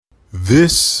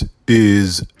This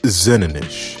is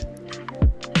Zeninish.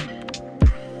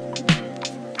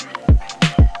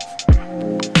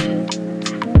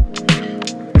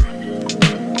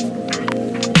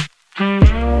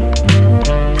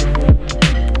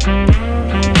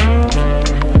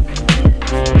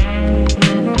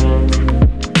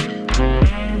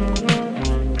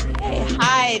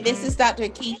 This is Dr.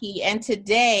 Kiki, and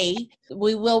today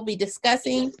we will be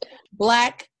discussing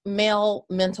Black male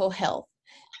mental health.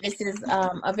 This is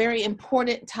a very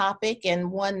important topic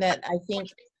and one that I think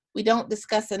we don't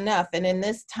discuss enough. And in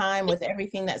this time with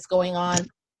everything that's going on,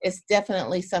 it's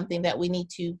definitely something that we need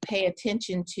to pay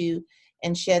attention to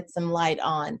and shed some light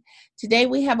on. Today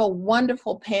we have a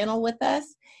wonderful panel with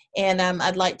us, and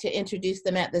I'd like to introduce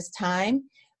them at this time.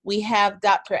 We have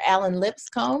Dr. Alan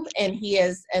Lipscomb, and he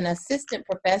is an assistant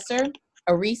professor,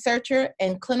 a researcher,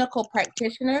 and clinical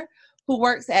practitioner who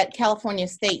works at California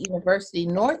State University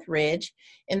Northridge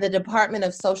in the Department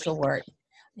of Social Work.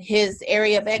 His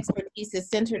area of expertise is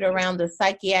centered around the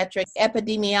psychiatric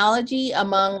epidemiology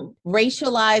among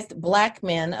racialized Black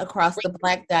men across the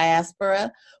Black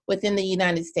diaspora within the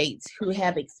United States who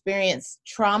have experienced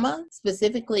trauma,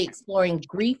 specifically exploring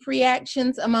grief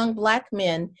reactions among Black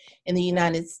men in the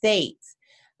United States.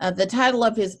 The title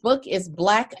of his book is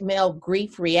Black Male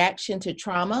Grief Reaction to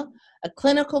Trauma, a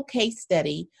clinical case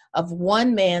study of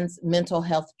one man's mental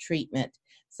health treatment.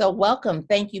 So welcome.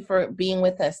 Thank you for being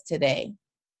with us today.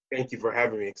 Thank you for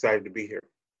having me. Excited to be here.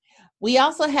 We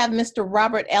also have Mr.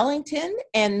 Robert Ellington,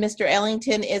 and Mr.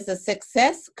 Ellington is a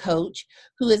success coach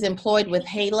who is employed with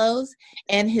Halos,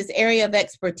 and his area of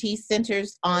expertise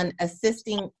centers on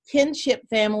assisting kinship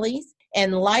families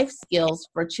and life skills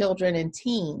for children and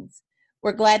teens.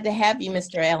 We're glad to have you,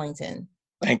 Mr. Ellington.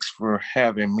 Thanks for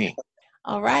having me.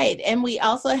 All right. And we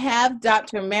also have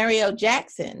Dr. Mario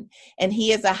Jackson, and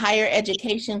he is a higher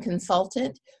education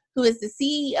consultant who is the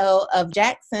CEO of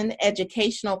Jackson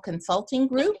Educational Consulting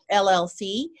Group,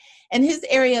 LLC, and his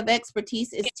area of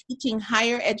expertise is teaching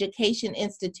higher education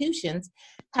institutions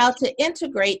how to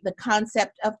integrate the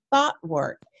concept of thought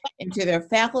work into their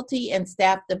faculty and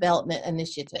staff development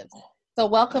initiatives. So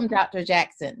welcome, Dr.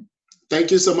 Jackson.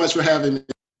 Thank you so much for having me.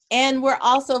 And we're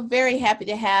also very happy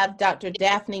to have Dr.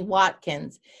 Daphne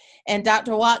Watkins. And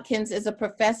Dr. Watkins is a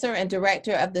professor and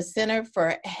director of the Center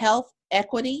for Health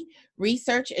Equity,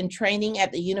 Research and Training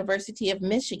at the University of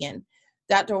Michigan.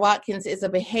 Dr. Watkins is a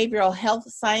behavioral health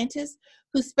scientist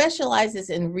who specializes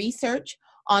in research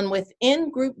on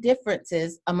within-group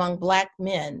differences among Black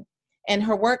men. And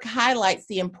her work highlights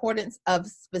the importance of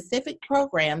specific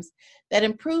programs that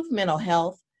improve mental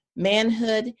health,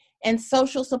 manhood, and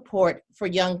social support for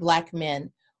young Black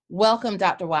men. Welcome,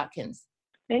 Dr. Watkins.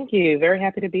 Thank you. Very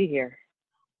happy to be here.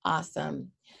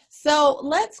 Awesome. So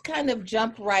let's kind of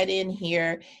jump right in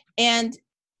here. And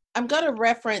I'm going to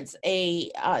reference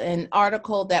an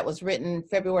article that was written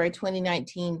February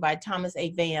 2019 by Thomas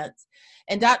A. Vance.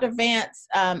 And Dr. Vance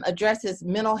addresses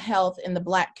mental health in the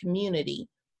Black community.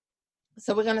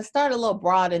 So we're going to start a little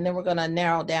broad, and then we're going to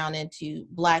narrow down into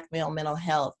Black male mental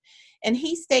health. And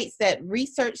he states that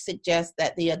research suggests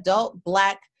that the adult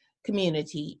Black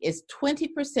community is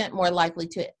 20% more likely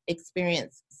to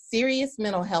experience serious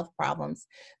mental health problems,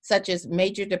 such as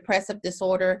major depressive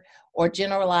disorder or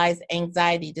generalized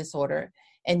anxiety disorder.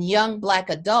 And young Black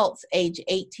adults age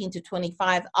 18 to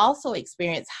 25 also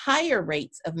experience higher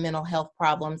rates of mental health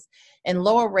problems and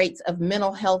lower rates of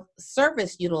mental health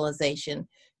service utilization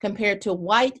compared to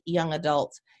white young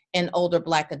adults and older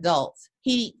Black adults.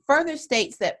 He further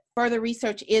states that further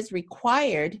research is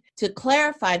required to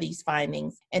clarify these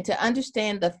findings and to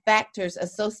understand the factors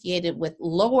associated with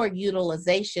lower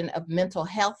utilization of mental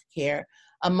health care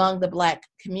among the Black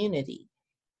community.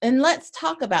 And let's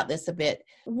talk about this a bit.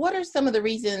 What are some of the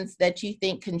reasons that you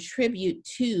think contribute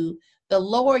to the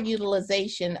lower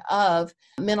utilization of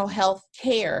mental health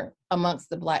care amongst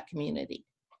the Black community?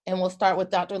 And we'll start with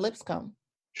Dr. Lipscomb.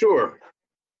 Sure.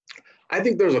 I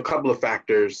think there's a couple of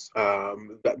factors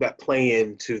that play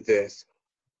into this.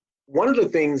 One of the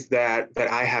things that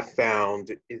I have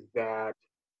found is that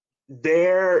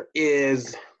there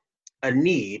is a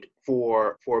need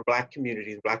for Black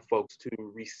communities, Black folks to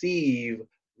receive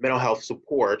mental health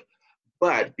support,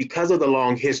 but because of the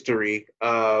long history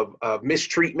of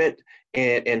mistreatment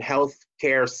in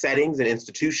healthcare settings and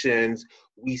institutions,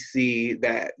 we see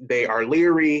that they are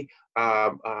leery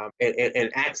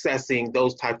and accessing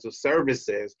those types of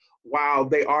services. While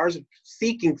they are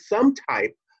seeking some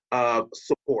type of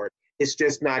support, it's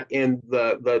just not in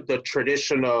the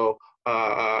traditional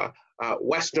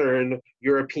Western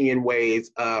European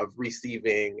ways of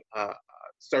receiving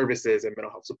services and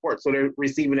mental health support. So they're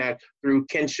receiving that through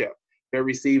kinship. They're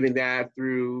receiving that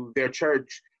through their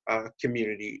church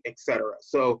community, etc.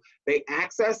 So they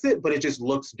access it, but it just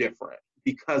looks different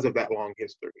because of that long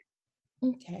history.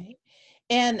 Okay.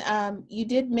 And you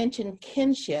did mention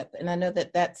kinship, and I know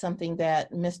that that's something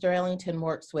that Mr. Ellington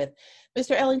works with.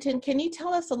 Mr. Ellington, can you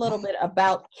tell us a little bit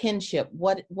about kinship?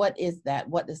 What is that?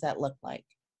 What does that look like?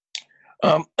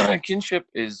 Kinship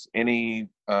is any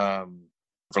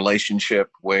relationship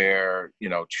where,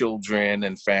 children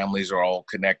and families are all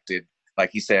connected. Like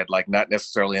he said, like not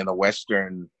necessarily in the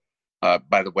Western,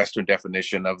 by the Western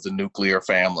definition of the nuclear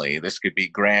family. This could be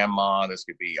grandma, this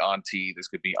could be auntie, this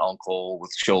could be uncle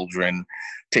with children,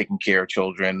 taking care of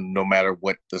children, no matter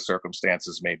what the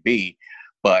circumstances may be.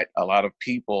 But a lot of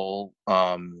people,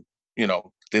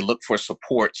 they look for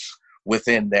supports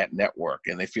within that network,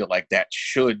 and they feel like that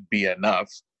should be enough.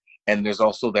 And there's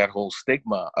also that whole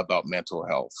stigma about mental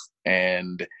health,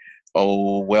 and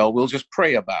we'll just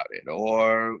pray about it,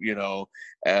 or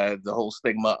the whole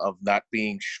stigma of not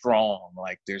being strong,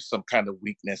 like there's some kind of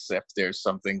weakness if there's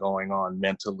something going on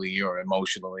mentally or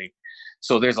emotionally.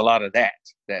 So there's a lot of that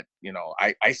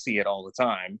I see it all the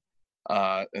time,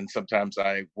 and sometimes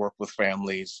I work with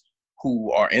families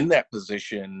who are in that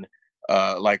position,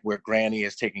 like where granny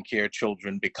is taking care of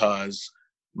children because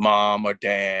mom or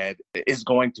dad is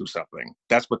going through something.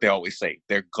 That's what they always say.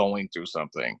 They're going through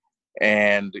something.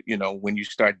 And, when you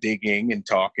start digging and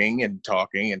talking and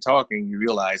talking and talking, you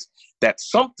realize that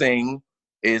something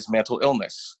is mental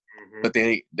illness. Mm-hmm.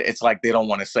 But it's like they don't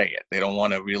want to say it. They don't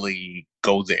want to really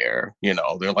go there.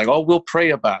 They're like, oh, we'll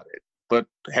pray about it. But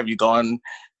have you gone,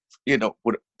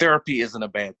 therapy isn't a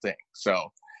bad thing.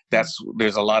 So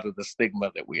there's a lot of the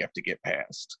stigma that we have to get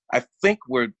past. I think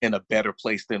we're in a better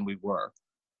place than we were,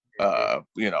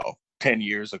 10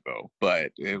 years ago,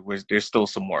 but there's still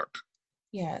some work.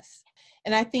 Yes.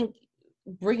 And I think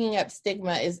bringing up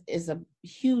stigma is a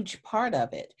huge part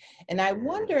of it. And I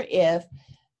wonder if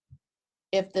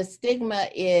the stigma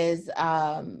is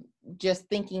just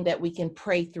thinking that we can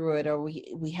pray through it, or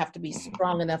we have to be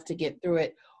strong enough to get through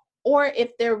it, or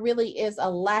if there really is a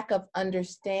lack of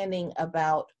understanding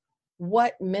about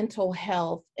what mental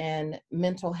health and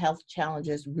mental health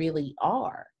challenges really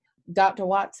are. Dr.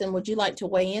 Watson, would you like to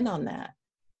weigh in on that?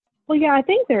 Well, yeah, I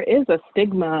think there is a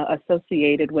stigma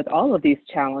associated with all of these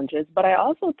challenges, but I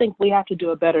also think we have to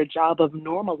do a better job of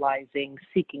normalizing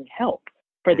seeking help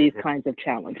for these kinds of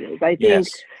challenges. I think,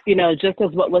 yes. Just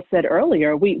as what was said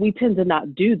earlier, we tend to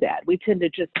not do that. We tend to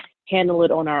just handle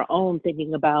it on our own,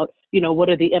 thinking about, what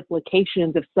are the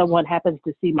implications if someone happens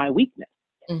to see my weakness?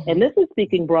 Mm-hmm. And this is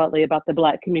speaking broadly about the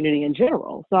Black community in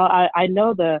general. So I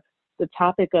know the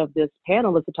topic of this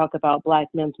panel is to talk about Black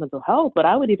men's mental health, but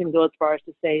I would even go as far as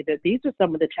to say that these are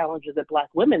some of the challenges that Black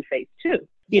women face too.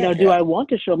 Do I want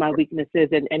to show my weaknesses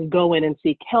and go in and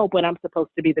seek help when I'm supposed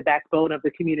to be the backbone of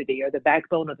the community or the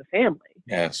backbone of the family?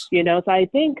 Yes. So I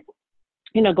think,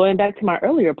 going back to my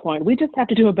earlier point, we just have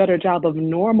to do a better job of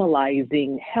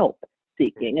normalizing help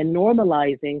seeking and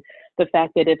normalizing the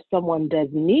fact that if someone does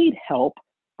need help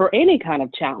for any kind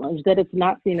of challenge, that it's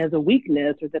not seen as a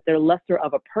weakness or that they're lesser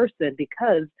of a person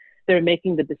because they're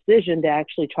making the decision to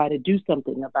actually try to do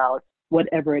something about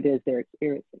whatever it is they're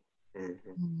experiencing.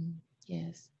 Mm-hmm.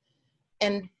 Yes.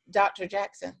 And Dr.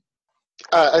 Jackson?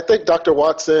 I think Dr.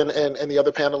 Watson and the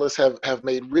other panelists have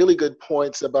made really good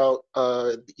points about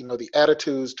the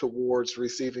attitudes towards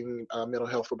receiving mental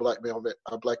health for Black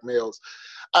males.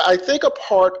 I think a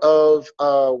part of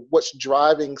what's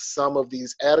driving some of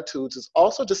these attitudes is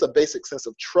also just a basic sense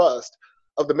of trust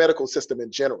of the medical system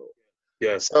in general.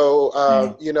 Yes. So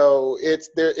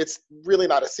it's really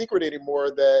not a secret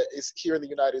anymore that it's here in the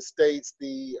United States.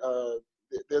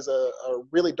 There's a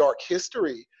really dark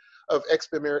history of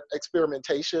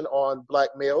experimentation on Black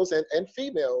males and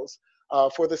females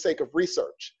for the sake of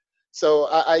research. So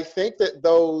I think that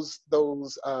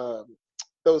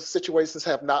those situations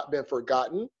have not been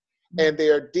forgotten, and they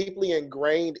are deeply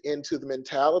ingrained into the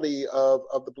mentality of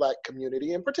the Black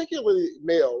community, and particularly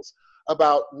males,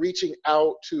 about reaching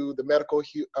out to the medical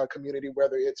community,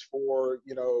 whether it's for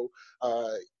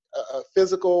a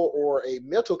physical or a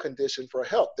mental condition for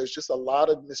help. There's just a lot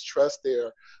of mistrust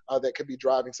there that could be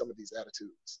driving some of these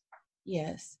attitudes.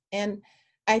 Yes. And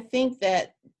I think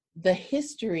that the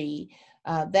history,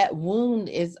 that wound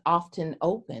is often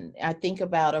open. I think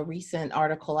about a recent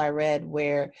article I read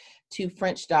where two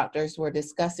French doctors were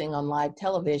discussing on live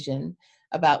television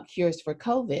about cures for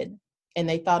COVID, and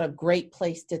they thought a great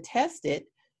place to test it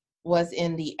was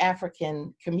in the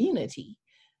African community.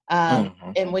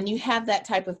 And when you have that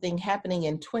type of thing happening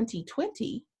in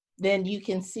 2020, then you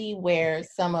can see where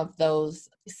some of those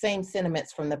same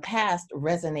sentiments from the past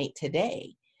resonate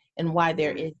today. and why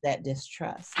there is that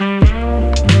distrust.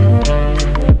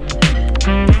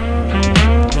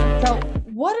 So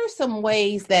what are some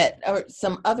ways or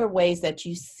some other ways that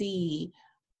you see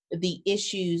the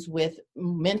issues with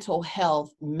mental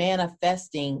health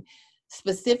manifesting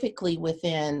specifically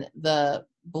within the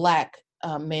Black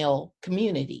male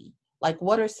community? Like,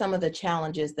 what are some of the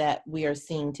challenges that we are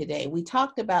seeing today? We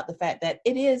talked about the fact that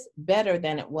it is better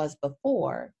than it was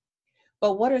before,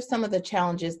 but what are some of the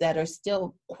challenges that are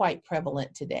still quite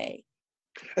prevalent today?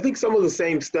 I think some of the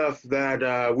same stuff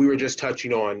that we were just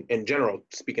touching on in general,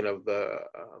 speaking of the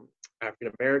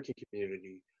African-American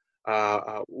community.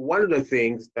 One of the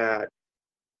things that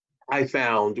I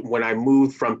found when I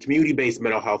moved from community-based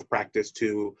mental health practice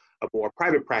to a more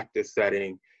private practice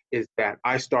setting is that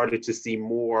I started to see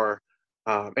more,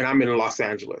 and I'm in Los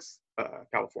Angeles,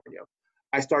 California.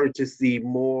 I started to see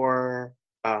more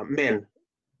men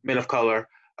of color,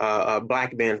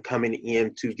 Black men coming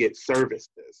in to get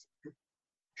services.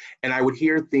 And I would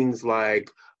hear things like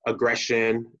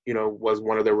aggression, was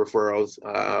one of the referrals,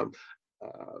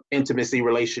 intimacy,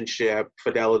 relationship,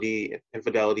 fidelity,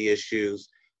 infidelity issues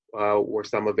were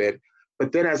some of it.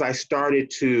 But then as I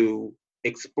started to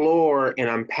explore and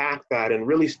unpack that and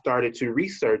really started to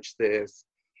research this,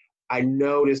 I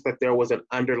noticed that there was an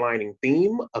underlying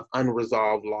theme of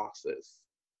unresolved losses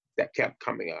that kept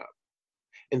coming up.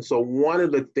 And so one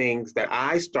of the things that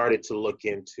I started to look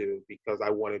into, because I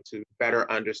wanted to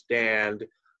better understand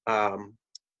how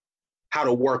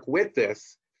to work with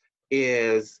this,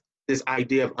 is this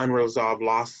idea of unresolved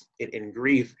loss and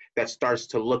grief that starts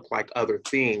to look like other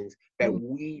things, that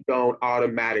we don't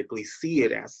automatically see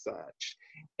it as such.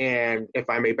 And if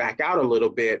I may back out a little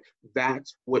bit,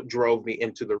 that's what drove me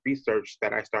into the research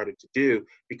that I started to do,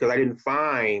 because I didn't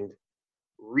find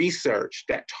research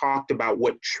that talked about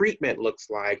what treatment looks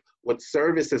like, what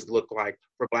services look like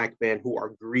for Black men who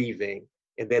are grieving.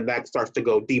 And then that starts to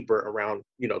go deeper around,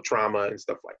 trauma and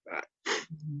stuff like that.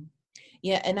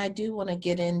 Yeah, and I do want to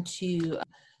get into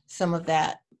some of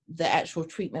that, the actual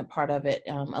treatment part of it,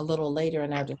 a little later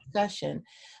in our discussion.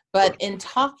 But in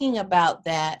talking about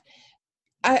that,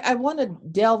 I want to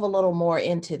delve a little more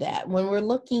into that. When we're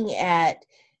looking at,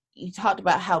 you talked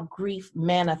about how grief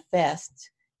manifests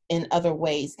in other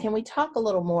ways. Can we talk a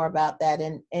little more about that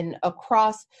and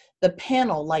across the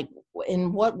panel, like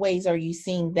in what ways are you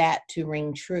seeing that to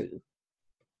ring true?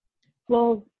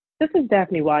 Well, this is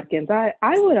Daphne Watkins. I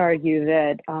would argue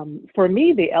that for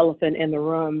me, the elephant in the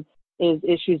room is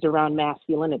issues around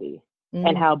masculinity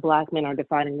and how Black men are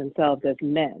defining themselves as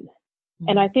men.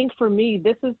 And I think for me,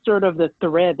 this is sort of the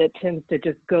thread that tends to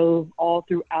just go all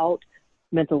throughout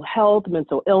mental health,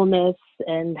 mental illness,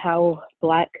 and how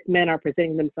Black men are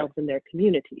presenting themselves in their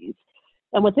communities.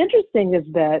 And what's interesting is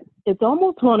that it's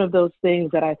almost one of those things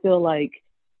that I feel like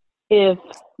if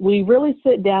we really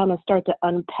sit down and start to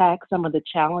unpack some of the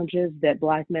challenges that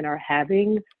Black men are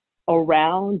having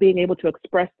around being able to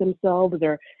express themselves,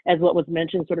 or as what was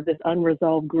mentioned, sort of this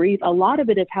unresolved grief, a lot of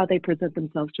it is how they present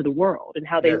themselves to the world and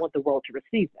how they want the world to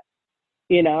receive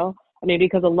them, I mean,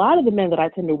 because a lot of the men that I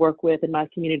tend to work with in my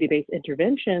community-based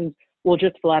interventions will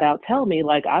just flat out tell me,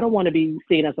 like, I don't want to be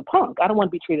seen as a punk. I don't want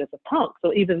to be treated as a punk.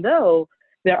 So even though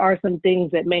there are some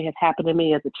things that may have happened to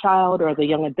me as a child or as a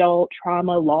young adult,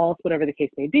 trauma, loss, whatever the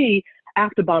case may be, I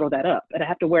have to bottle that up and I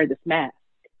have to wear this mask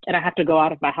and I have to go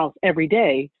out of my house every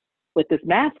day with this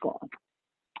mask on.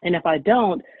 And if I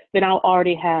don't, then I'll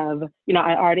already have,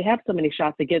 I already have so many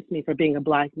shots against me for being a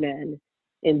Black man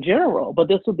in general, but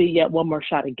this will be yet one more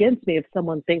shot against me if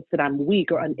someone thinks that I'm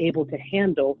weak or unable to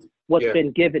handle what's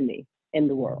been given me in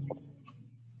the world.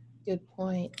 Good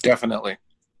point. Definitely.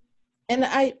 And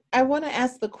I want to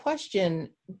ask the question,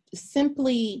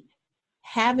 simply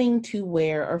having to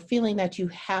wear or feeling that you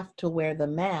have to wear the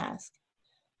mask,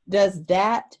 does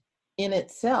that in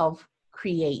itself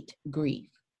create grief?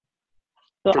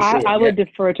 So I would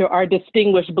defer to our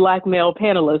distinguished Black male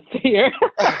panelists here.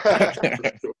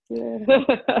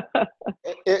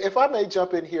 If I may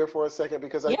jump in here for a second,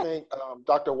 because I think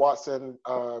Dr. Watson,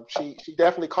 she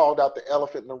definitely called out the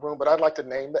elephant in the room, but I'd like to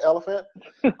name the elephant.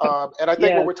 And I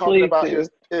think what we're talking about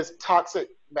is toxic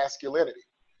masculinity.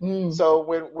 So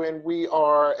when we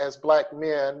are as Black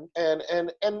men, and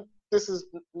this is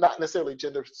not necessarily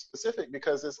gender specific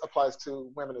because this applies to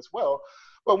women as well,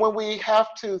 but when we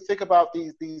have to think about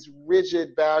these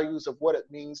rigid values of what it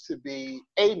means to be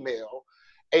a male,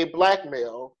 a Black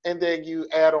male, and then you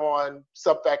add on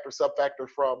sub-factor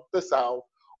from the South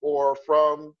or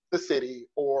from the city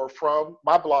or from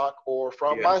my block or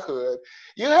from my hood,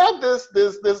 you have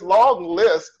this long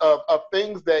list of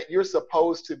things that you're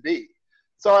supposed to be.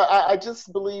 So I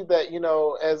just believe that,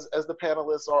 as the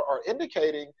panelists are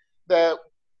indicating, that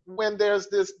when there's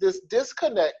this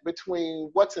disconnect between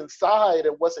what's inside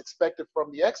and what's expected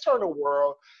from the external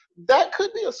world, that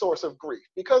could be a source of grief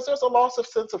because there's a loss of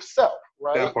sense of self,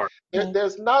 right?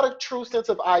 There's not a true sense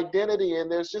of identity, and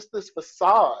there's just this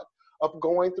facade of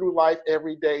going through life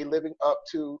every day, living up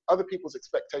to other people's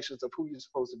expectations of who you're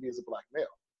supposed to be as a Black male.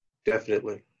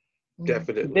 Definitely.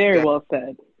 Definitely. Very well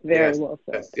said. Very well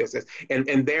said. Yes.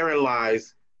 And therein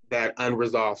lies that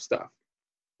unresolved stuff,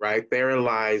 right? Therein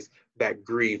lies that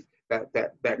grief,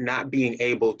 that not being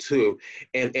able to,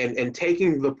 and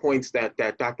taking the points that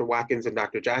Dr. Watkins and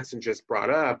Dr. Jackson just brought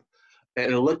up,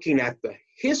 and looking at the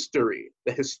history,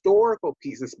 the historical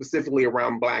pieces specifically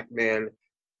around Black men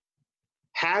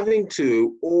having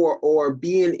to or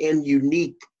being in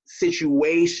unique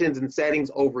situations and settings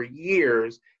over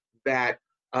years that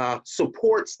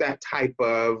supports that type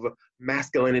of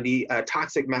masculinity,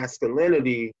 toxic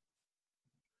masculinity,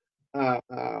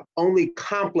 only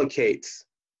complicates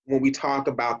when we talk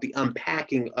about the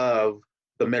unpacking of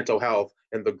the mental health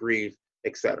and the grief,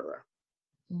 etc.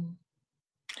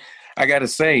 I got to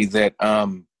say that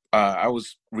I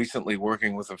was recently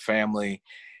working with a family,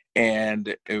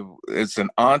 and it's an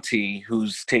auntie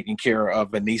who's taking care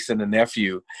of a niece and a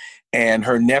nephew, and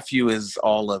her nephew is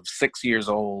all of 6 years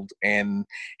old, and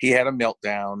he had a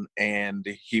meltdown and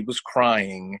he was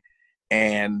crying,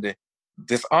 and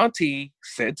this auntie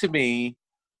said to me,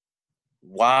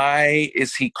 "Why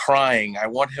is he crying? I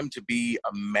want him to be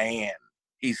a man.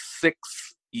 He's 6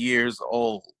 years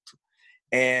old."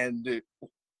 And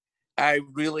I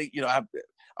really,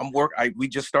 we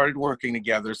just started working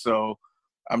together, so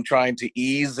I'm trying to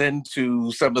ease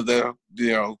into some of the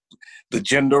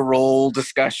gender role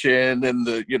discussion and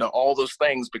all those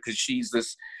things, because she's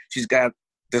got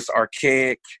this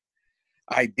archaic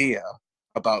idea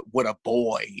about what a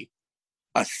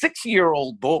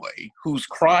 6-year-old boy who's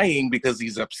crying because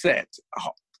he's upset,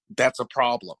 that's a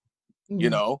problem,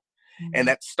 and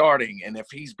that's starting. And if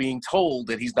he's being told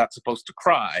that he's not supposed to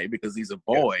cry because he's a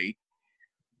boy,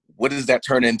 what does that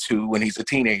turn into when he's a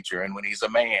teenager and when he's a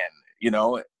man?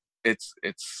 It's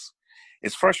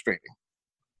frustrating.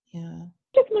 Yeah.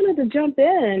 Just wanted to jump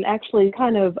in and actually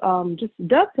kind of just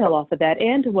dovetail off of that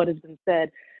and to what has been said,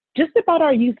 just about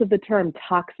our use of the term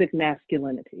toxic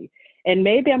masculinity. And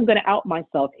maybe I'm going to out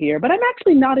myself here, but I'm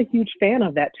actually not a huge fan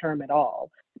of that term at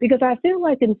all, because I feel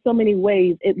like in so many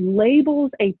ways it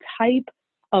labels a type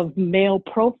of male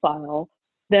profile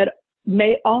that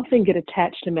may often get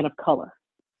attached to men of color.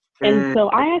 And so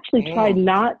I actually try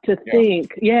not to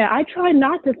think, I try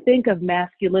not to think of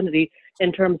masculinity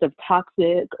in terms of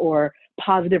toxic or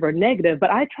positive or negative, but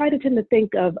I try to tend to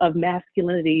think of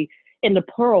masculinity in the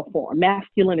plural form,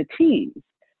 masculinities,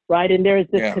 right? And there's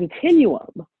this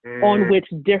continuum on which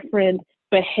different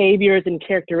behaviors and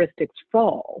characteristics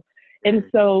fall. And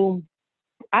so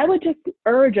I would just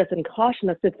urge us and caution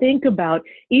us to think about,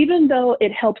 even though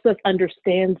it helps us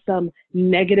understand some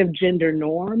negative gender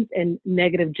norms and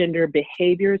negative gender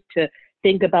behaviors, to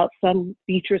think about some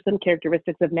features, some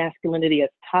characteristics of masculinity as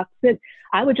toxic,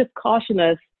 I would just caution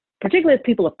us, particularly as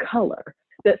people of color,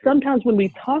 that sometimes when we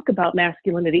talk about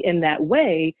masculinity in that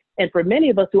way, and for many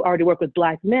of us who already work with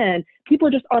Black men, people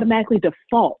just automatically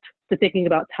default to thinking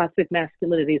about toxic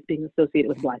masculinity as being associated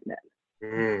with Black men.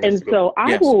 And so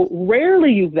I will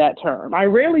rarely use that term.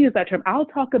 I'll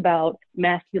talk about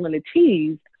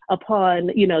masculinities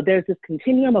upon, there's this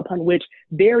continuum upon which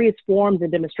various forms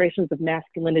and demonstrations of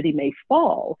masculinity may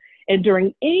fall. And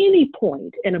during any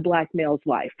point in a Black male's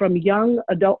life, from young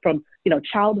adult, from,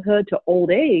 childhood to old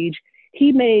age,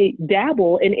 he may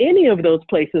dabble in any of those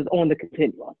places on the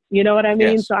continuum. You know what I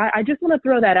mean? Yes. So I just want to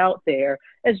throw that out there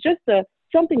as just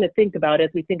something to think about as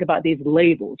we think about these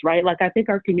labels, right? Like, I think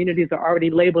our communities are already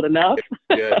labeled enough.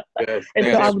 So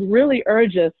I would really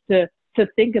urge us to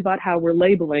think about how we're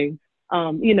labeling,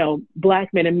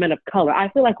 Black men and men of color. I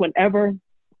feel like whenever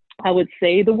I would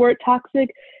say the word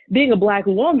toxic, being a Black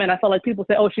woman, I felt like people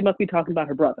say, oh, she must be talking about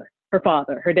her brother, her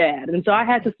father, her dad. And so I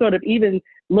had to sort of even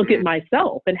look at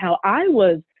myself and how I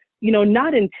was,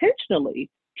 not intentionally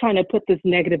trying to put this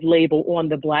negative label on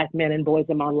the Black men and boys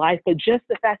in my life, but just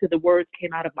the fact that the words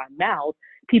came out of my mouth,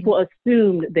 people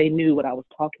assumed they knew what I was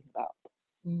talking about.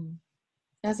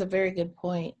 That's a very good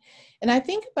point. And I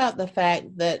think about the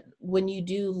fact that when you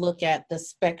do look at the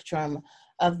spectrum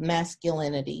of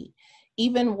masculinity,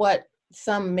 even what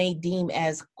some may deem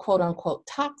as quote unquote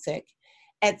toxic,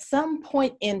 at some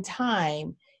point in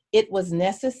time, it was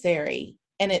necessary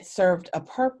and it served a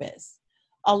purpose.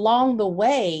 Along the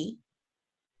way,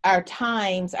 our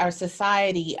times, our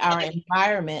society, our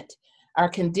environment, our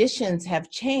conditions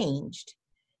have changed.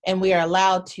 and we are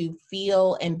allowed to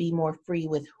feel and be more free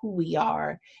with who we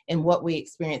are and what we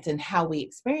experience and how we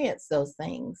experience those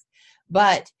things.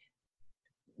 But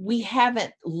we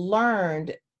haven't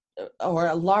learned, or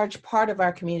a large part of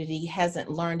our community hasn't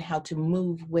learned how to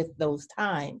move with those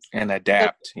times. And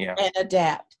adapt, And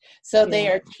adapt. So they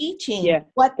are teaching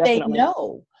what definitely. they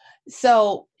know.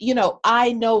 So,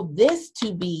 I know this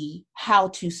to be how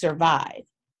to survive.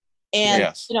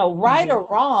 And, right or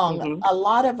wrong, a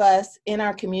lot of us in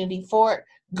our community, for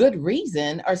good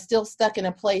reason, are still stuck in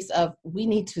a place of, we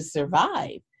need to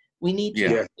survive. We need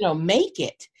to, make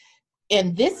it.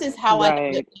 And this is how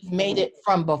I made it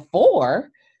from before.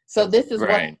 So this is what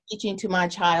I'm teaching to my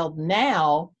child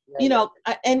now,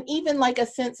 and even like a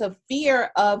sense of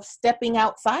fear of stepping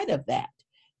outside of that.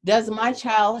 Does my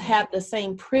child have the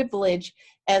same privilege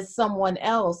as someone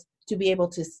else to be able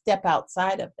to step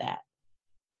outside of that?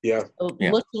 Yeah. So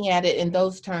looking at it in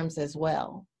those terms as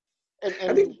well. And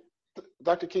I think,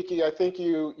 Dr. Kiki, I think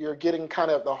you're getting kind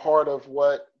of the heart of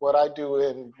what I do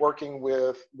in working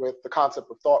with the concept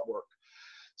of thought work.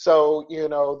 So,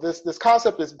 this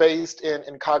concept is based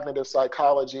in cognitive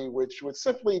psychology, which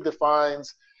simply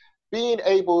defines being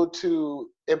able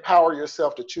to empower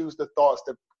yourself to choose the thoughts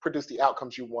that produce the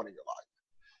outcomes you want in your life.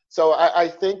 So I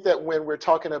think that when we're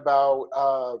talking about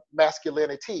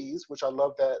masculinities, which I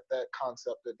love that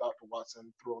concept that Dr.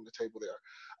 Watson threw on the table there,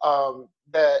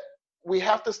 that we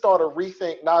have to start a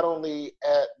rethink not only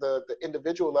at the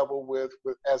individual level with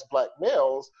as Black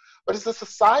males, but it's a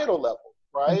societal level,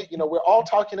 right? We're all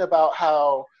talking about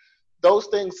how those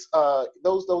things,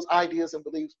 those ideas and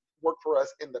beliefs work for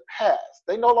us in the past.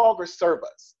 They no longer serve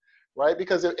us, right?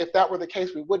 Because if that were the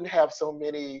case, we wouldn't have so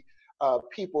many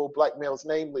people, Black males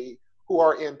namely, who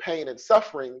are in pain and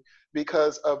suffering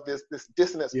because of this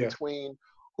dissonance between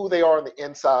who they are on the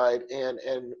inside and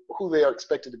who they are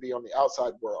expected to be on the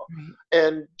outside world.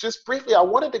 And just briefly, I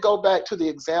wanted to go back to the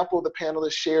example the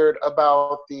panelists shared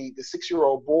about the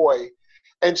 6-year-old boy,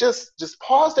 and just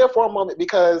pause there for a moment,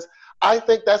 because I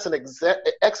think that's an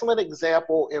excellent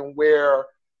example in where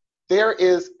there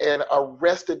is an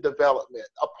arrested development.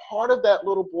 A part of that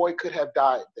little boy could have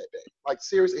died that day. Like,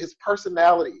 seriously, his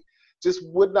personality just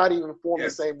would not even form the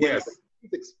same way.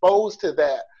 He's exposed to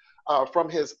that from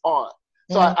his aunt.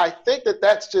 So I think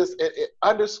that's just, it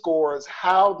underscores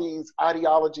how these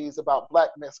ideologies about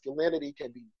Black masculinity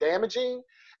can be damaging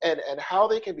and how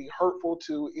they can be hurtful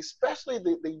to especially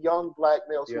the young Black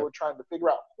males who are trying to figure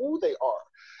out who they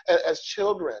are as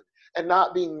children, and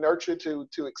not being nurtured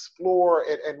to explore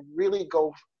and really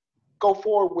go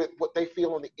forward with what they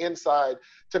feel on the inside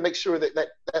to make sure that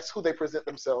that's who they present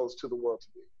themselves to the world to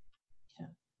be. Yeah.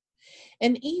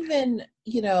 And even,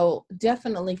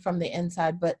 definitely from the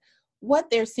inside, but what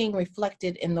they're seeing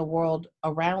reflected in the world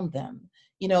around them.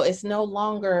 It's no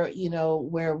longer,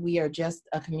 where we are just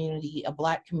a community, a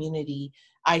Black community,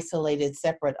 isolated,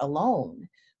 separate, alone.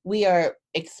 We are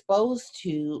exposed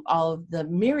to all of the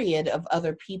myriad of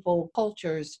other people,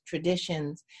 cultures,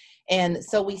 traditions. And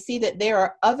so we see that there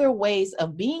are other ways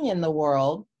of being in the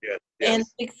world and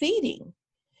succeeding.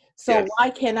 So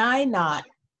why can I not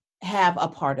have a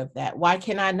part of that? Why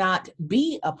can I not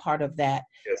be a part of that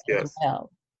as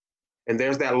well? And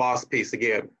there's that lost piece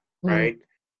again, right?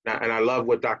 And I love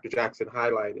what Dr. Jackson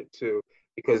highlighted too,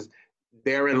 because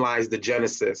therein lies the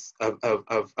genesis of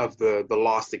the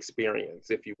lost experience,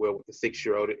 if you will, with the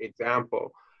 6-year-old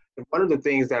example. And one of the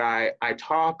things that I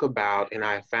talk about and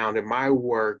I found in my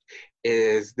work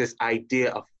is this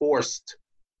idea of forced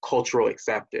cultural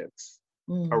acceptance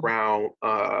around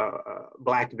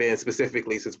Black men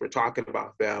specifically, since we're talking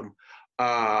about them,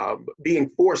 being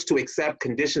forced to accept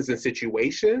conditions and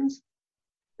situations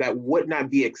that would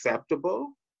not be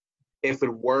acceptable if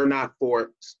it were not for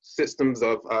systems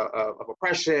of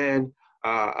oppression,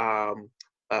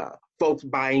 folks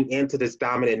buying into this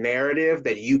dominant narrative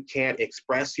that you can't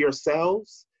express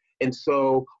yourselves. And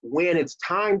so when it's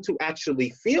time to actually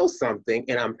feel something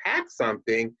and unpack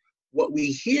something, what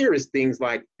we hear is things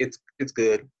like, it's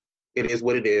good, it is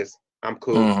what it is, I'm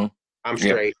cool, I'm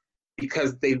straight,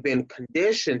 because they've been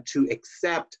conditioned to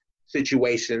accept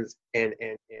situations and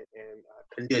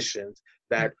conditions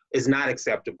that is not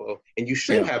acceptable, and you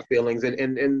should have feelings,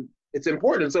 and it's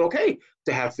important. It's okay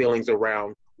to have feelings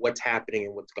around what's happening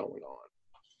and what's going on.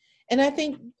 And I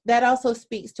think that also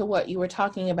speaks to what you were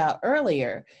talking about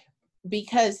earlier,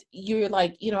 because you're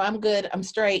like, I'm good, I'm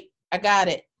straight, I got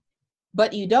it,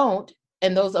 but you don't,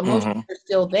 and those emotions are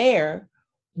still there.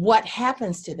 What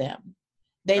happens to them?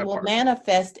 They will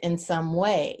manifest in some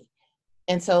way.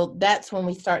 And so that's when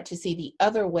we start to see the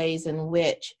other ways in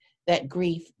which that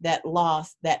grief, that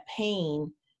loss, that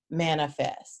pain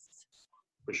manifests.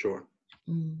 For sure.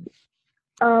 Mm.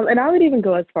 And I would even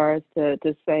go as far as to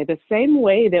say the same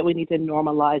way that we need to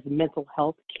normalize mental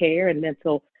health care and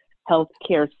mental health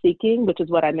care seeking, which is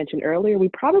what I mentioned earlier, we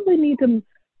probably need to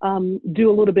do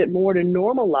a little bit more to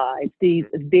normalize these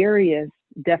various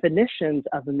definitions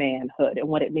of manhood and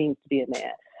what it means to be a man.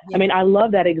 Yeah. I mean, I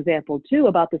love that example too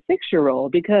about the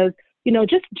 6-year-old, because, you know,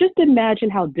 just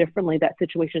imagine how differently that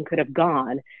situation could have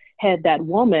gone had that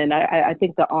woman, I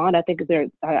think the aunt, I think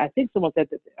someone said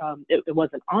that it was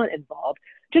an aunt involved.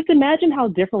 Just imagine how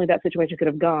differently that situation could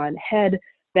have gone had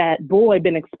that boy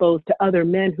been exposed to other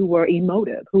men who were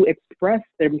emotive, who expressed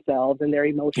themselves and their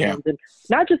emotions, and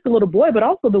not just the little boy, but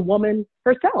also the woman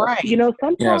herself. Right. You know,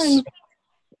 sometimes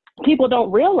people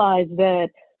don't realize that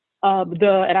I'm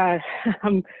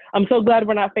so glad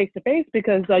we're not face to face,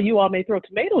 because you all may throw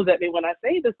tomatoes at me when I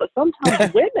say this, but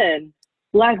sometimes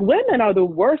Black women are the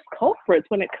worst culprits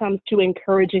when it comes to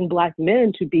encouraging Black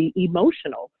men to be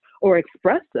emotional or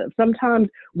expressive. Sometimes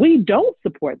we don't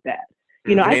support that.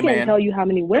 You know, I can't tell you how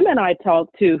many women I talk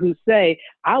to who say,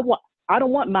 I don't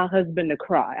want my husband to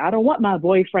cry. I don't want my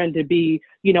boyfriend to be,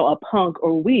 you know, a punk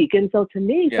or weak. And so to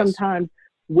me, sometimes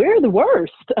we're the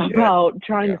worst about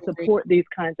trying to support these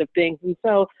kinds of things. And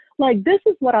so, like, this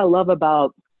is what I love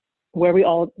about where we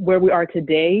are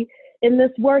today in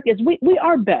this work is we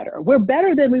are better. We're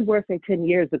better than we were, say, 10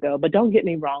 years ago. But don't get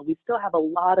me wrong, we still have a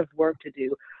lot of work to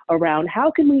do around how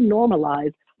can we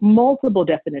normalize multiple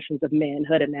definitions of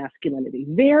manhood and masculinity,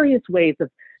 various ways of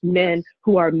men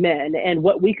who are men, and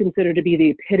what we consider to be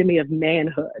the epitome of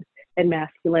manhood and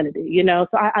masculinity. You know,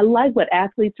 so I like what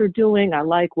athletes are doing. I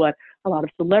like what a lot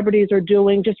of celebrities are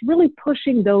doing, just really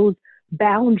pushing those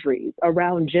boundaries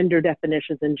around gender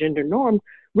definitions and gender norms,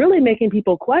 really making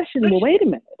people question, well, wait a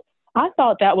minute. I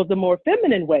thought that was a more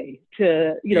feminine way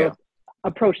to, you know,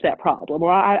 approach that problem.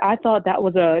 Or I thought that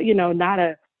was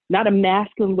not a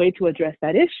masculine way to address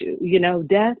that issue. You know,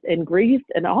 death and grief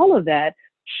and all of that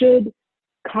should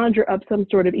conjure up some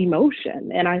sort of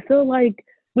emotion. And I feel like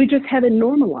we just haven't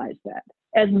normalized that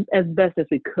as best as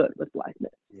we could with Black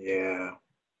men. Yeah.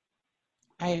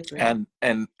 I agree.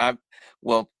 And I'll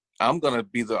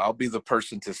be the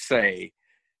person to say,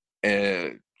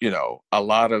 you know, a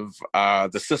lot of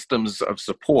the systems of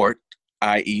support,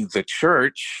 i.e. the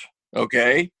church,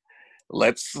 okay,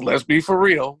 let's be for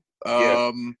real.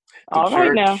 All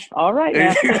right now.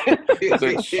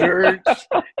 The church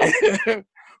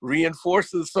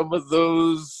reinforces some of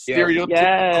those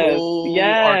stereotypical,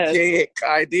 archaic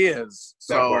ideas.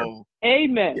 So,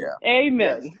 amen. Yeah.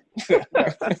 Amen.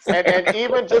 Yes. and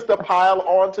even just to pile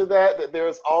onto that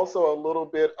there's also a little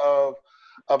bit of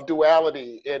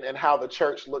duality in how the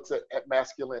church looks at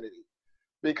masculinity,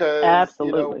 because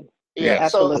absolutely. You know,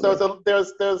 absolutely. So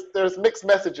there's mixed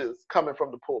messages coming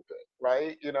from the pulpit,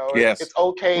 right? You know, it's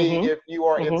okay if you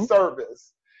are in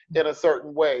service in a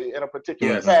certain way, in a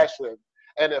particular fashion,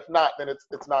 and if not, then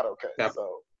it's not okay. Yep.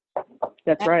 So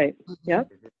that's right. Yep,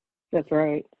 that's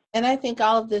right. And I think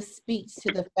all of this speaks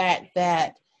to the fact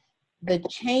that the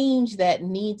change that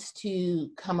needs to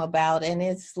come about and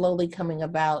is slowly coming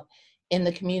about in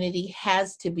the community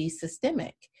has to be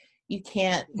systemic. You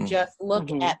can't just look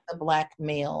at the Black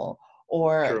male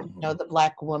or the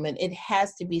Black woman. It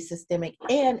has to be systemic,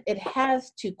 and it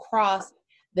has to cross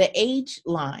the age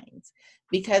lines,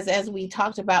 because as we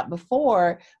talked about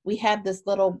before, we have this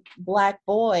little Black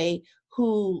boy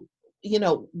who, you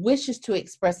know, wishes to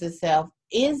express himself,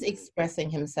 is expressing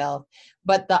himself,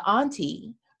 but the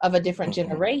auntie of a different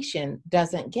generation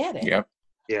doesn't get it. Yep.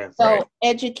 Yeah. So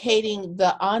educating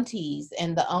the aunties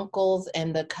and the uncles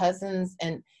and the cousins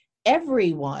and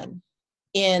everyone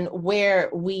in where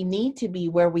we need to be,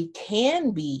 where we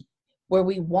can be, where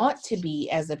we want to be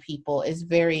as a people is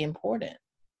very important.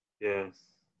 Yes.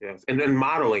 And then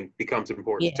modeling becomes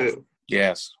important too.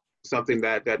 Yes. Something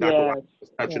that Dr. Ross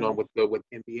was touching on with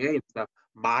NBA and stuff.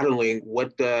 Modeling,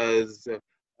 what does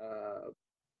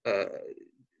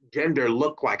gender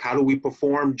look like? How do we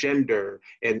perform gender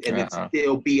and it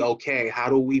still be okay? How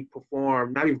do we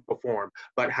perform, not even perform,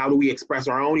 but how do we express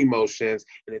our own emotions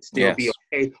and it still be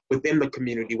okay within the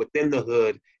community, within the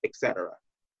hood, etc.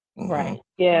 Right.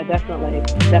 Yeah, definitely.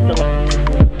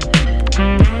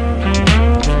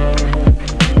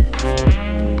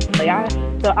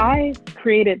 So I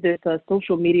created this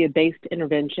social media-based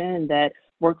intervention that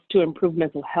works to improve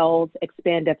mental health,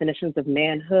 expand definitions of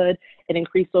manhood, and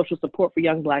increase social support for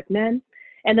young Black men.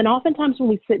 And then oftentimes when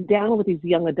we sit down with these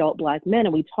young adult Black men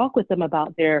and we talk with them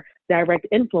about their direct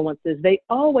influences, they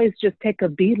always just take a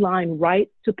beeline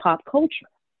right to pop culture.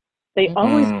 They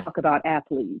always talk about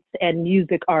athletes and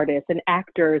music artists and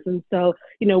actors. And so,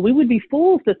 you know, we would be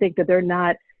fools to think that they're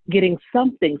not getting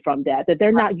something from that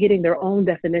they're not getting their own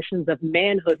definitions of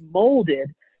manhood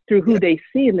molded through who they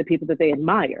see in the people that they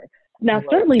admire. Now,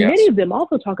 certainly many of them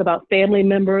also talk about family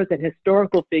members and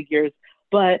historical figures,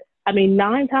 but I mean,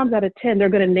 9 times out of 10, they're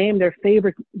going to name their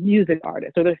favorite music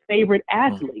artist or their favorite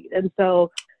athlete. And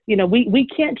so, you know, we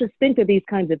can't just think that these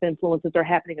kinds of influences are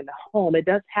happening in the home. It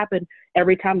does happen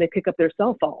every time they pick up their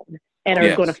cell phone and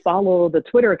are going to follow the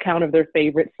Twitter account of their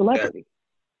favorite celebrity.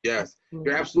 Yes,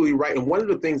 you're absolutely right. And one of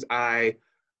the things I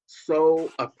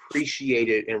so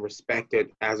appreciated and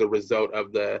respected as a result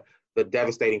of the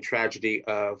devastating tragedy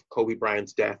of Kobe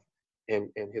Bryant's death and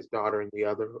his daughter and the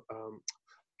other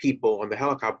people on the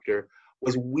helicopter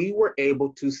was we were able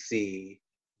to see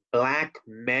Black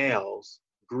males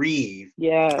grieve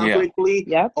publicly,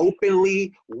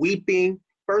 openly, weeping.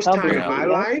 First time in my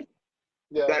life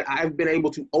that I've been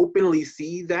able to openly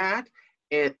see that,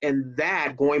 and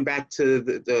that going back to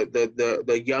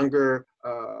the younger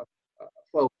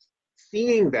folks,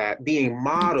 seeing that being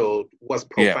modeled was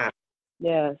profound.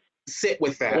 Yes. Sit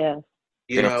with that.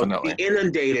 You know, be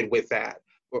inundated with that,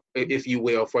 if you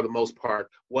will, for the most part,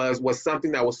 was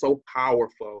something that was so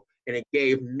powerful, and it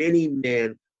gave many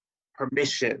men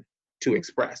permission to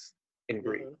express and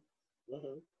grieve.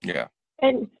 Yeah.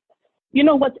 And you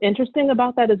know what's interesting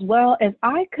about that as well is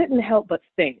I couldn't help but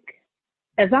think,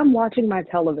 as I'm watching my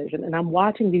television and I'm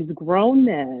watching these grown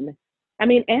men, I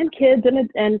mean, and kids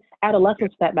and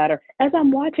adolescents for that matter, as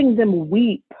I'm watching them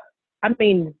weep, I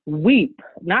mean, weep,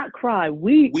 not cry,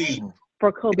 weep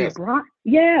for Kobe Bryant.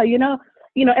 Yeah, you know,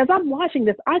 as I'm watching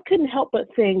this, I couldn't help but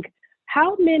think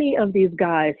how many of these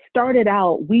guys started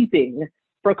out weeping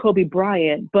for Kobe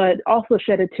Bryant, but also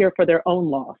shed a tear for their own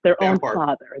loss, their own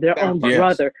father, their own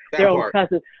brother, their own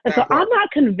cousin. And so I'm not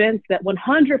convinced that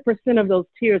 100% of those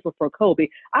tears were for Kobe.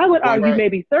 I would argue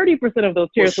maybe 30% of those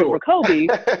tears were for Kobe,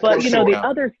 but you know, the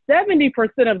other 70%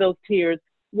 of those tears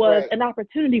was an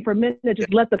opportunity for men to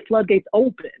just let the floodgates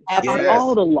open on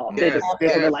all the loss they've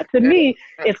experienced in their life. To me,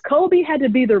 if Kobe had to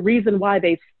be the reason why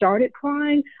they started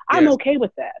crying, I'm okay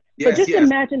with that. But just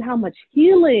imagine how much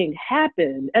healing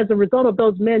happened as a result of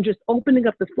those men just opening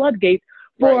up the floodgates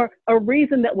for a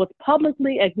reason that was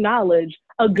publicly acknowledged,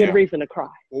 a good reason to cry.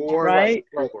 Right?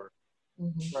 One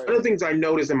of the things I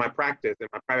notice in my practice, in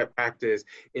my private practice,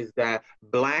 is that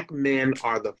Black men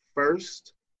are the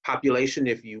first population,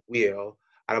 if you will,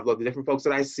 out of the different folks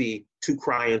that I see, to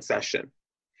cry in session.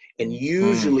 And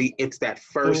usually it's that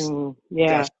first session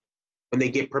when they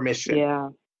get permission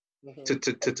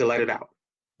to let it out.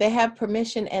 They have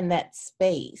permission and that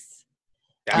space.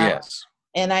 Yes.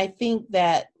 And I think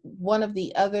that one of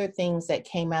the other things that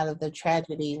came out of the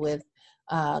tragedy with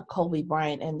Kobe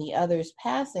Bryant and the others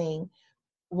passing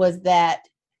was that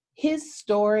his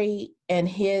story and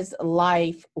his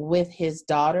life with his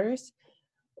daughters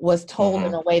was told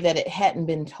in a way that it hadn't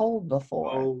been told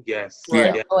before. Oh, yes. So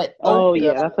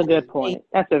that's a good point.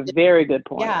 That's a very good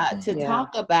point. Yeah, to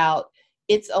talk about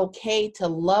it's okay to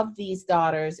love these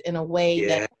daughters in a way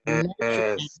that's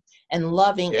nurturing and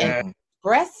loving and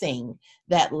expressing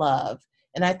that love.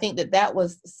 And I think that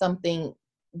was something,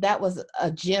 that was a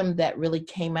gem that really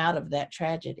came out of that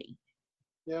tragedy.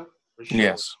 Yeah. For sure.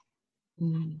 Yes.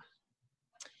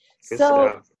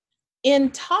 So in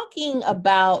talking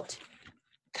about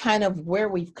kind of where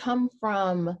we've come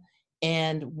from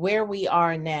and where we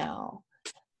are now,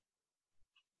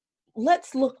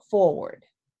 let's look forward.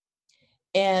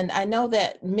 And I know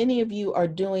that many of you are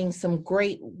doing some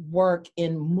great work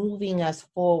in moving us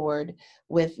forward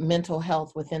with mental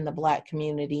health within the Black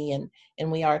community. And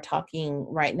we are talking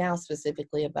right now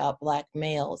specifically about Black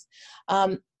males.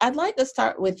 I'd like to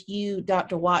start with you,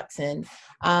 Dr. Watson.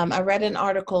 I read an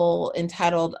article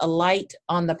entitled "A Light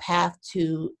on the Path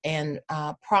to and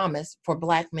Promise for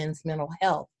Black Men's Mental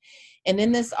Health." And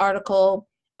in this article,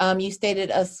 you stated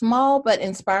a small but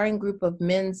inspiring group of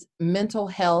men's mental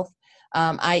health,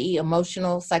 i.e.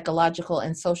 emotional, psychological,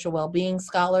 and social well-being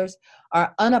scholars,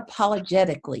 are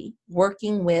unapologetically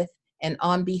working with and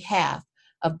on behalf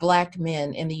of Black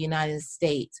men in the United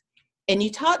States. And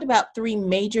you talked about 3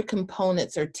 major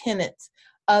components or tenets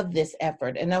of this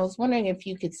effort. And I was wondering if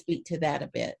you could speak to that a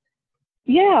bit.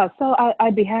 Yeah, so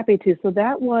I'd be happy to. So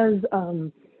that was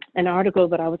an article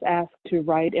that I was asked to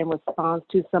write in response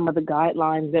to some of the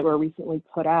guidelines that were recently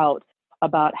put out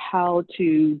about how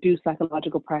to do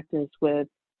psychological practice with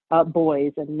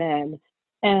boys and men.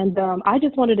 And I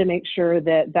just wanted to make sure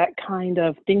that that kind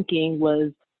of thinking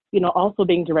was, also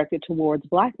being directed towards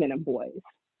Black men and boys.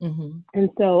 And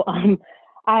so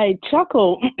I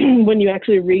chuckle when you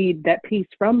actually read that piece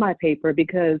from my paper,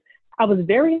 because I was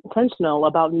very intentional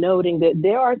about noting that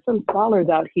there are some scholars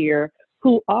out here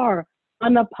who are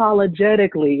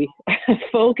unapologetically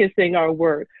focusing our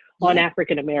work on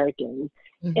African Americans.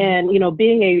 And, you know,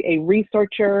 being a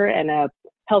researcher and a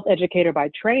health educator by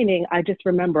training, I just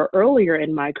remember earlier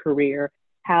in my career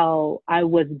how I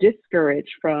was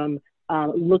discouraged from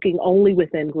looking only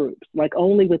within groups, like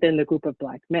only within the group of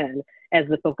Black men as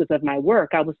the focus of my work.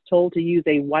 I was told to use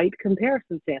a white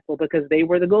comparison sample because they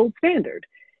were the gold standard.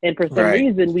 And for some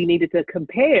reason, we needed to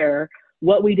compare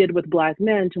what we did with Black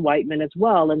men to white men as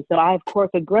well. And so I, of course,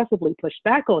 aggressively pushed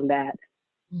back on that.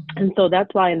 And so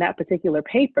that's why in that particular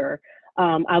paper,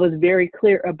 I was very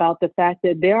clear about the fact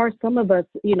that there are some of us,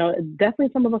 you know, definitely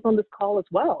some of us on this call as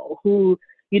well, who,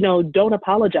 you know, don't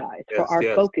apologize for our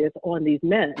focus on these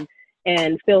men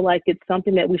and feel like it's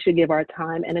something that we should give our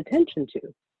time and attention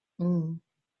to.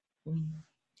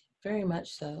 Very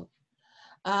much so.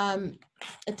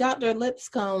 Dr.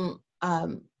 Lipscomb,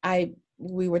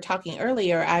 we were talking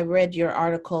earlier, I read your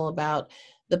article about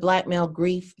the Black male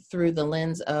grief through the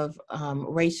lens of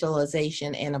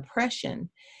racialization and oppression.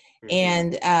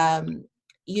 And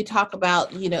you talk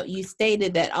about, you know, you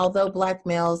stated that although Black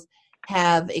males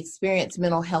have experienced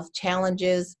mental health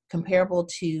challenges comparable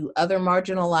to other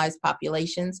marginalized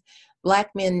populations,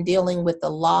 Black men dealing with the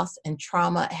loss and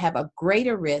trauma have a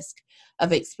greater risk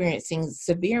of experiencing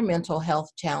severe mental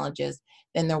health challenges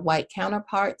than their white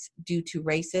counterparts due to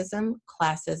racism,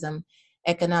 classism,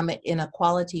 economic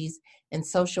inequalities, and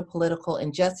social political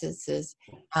injustices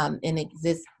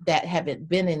that have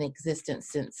been in existence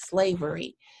since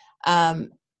slavery.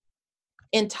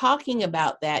 In talking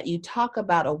about that, you talk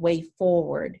about a way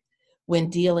forward when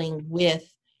dealing with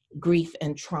grief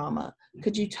and trauma.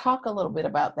 Could you talk a little bit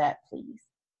about that, please?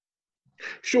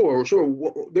 Sure.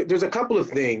 There's a couple of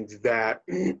things that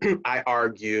I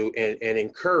argue and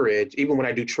encourage, even when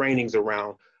I do trainings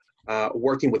around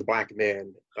working with Black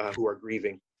men who are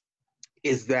grieving,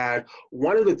 is that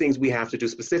one of the things we have to do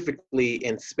specifically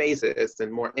in spaces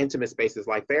and more intimate spaces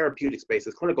like therapeutic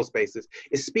spaces, clinical spaces,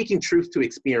 is speaking truth to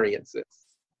experiences,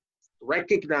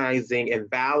 recognizing and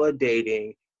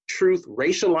validating truth,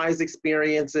 racialized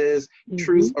experiences,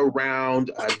 truth around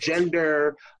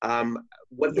gender,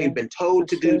 what they've been told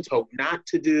to do, told not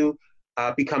to do,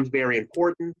 becomes very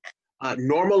important.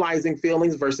 Normalizing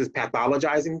feelings versus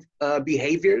pathologizing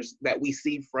behaviors that we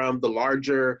see from the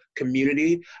larger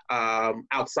community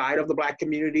outside of the Black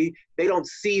community. They don't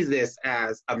see this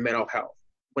as a mental health.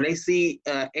 When they see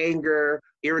anger,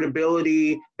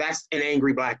 irritability, that's an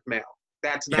angry Black male.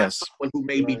 That's not someone who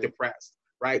may be depressed,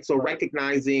 right? So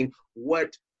recognizing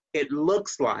what it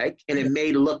looks like, and it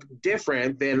may look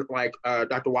different than, like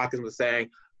Dr. Watkins was saying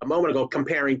a moment ago,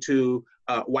 comparing to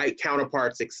white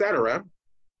counterparts, et cetera.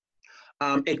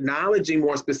 Acknowledging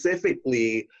more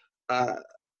specifically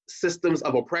systems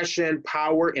of oppression,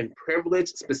 power, and privilege,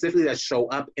 specifically that show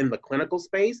up in the clinical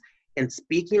space, and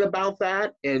speaking about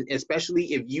that, and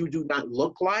especially if you do not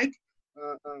look like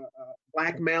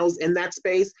Black males in that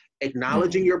space,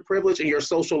 acknowledging your privilege and your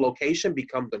social location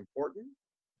becomes important.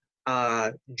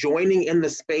 Joining in the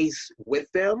space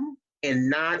with them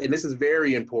and this is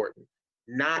very important,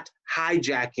 not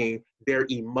hijacking their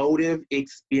emotive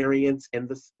experience in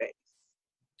the space.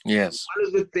 Yes. One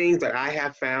of the things that I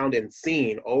have found and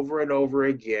seen over and over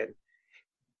again,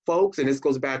 folks, and this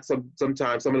goes back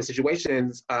sometimes some of the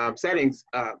situations, settings,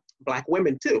 Black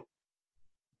women too,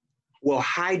 will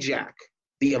hijack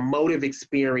the emotive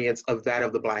experience of that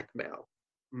of the Black male.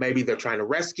 Maybe they're trying to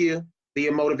rescue the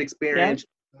emotive experience,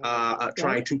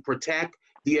 trying to protect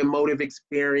the emotive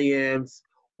experience,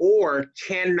 or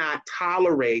cannot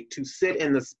tolerate to sit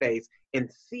in the space and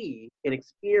see and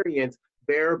experience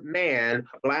their man,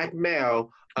 Black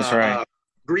male,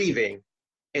 grieving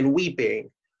and weeping.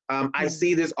 I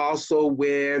see this also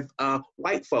with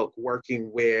white folk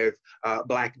working with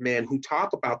Black men who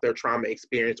talk about their trauma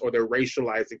experience or their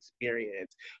racialized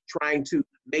experience, trying to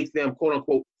make them, quote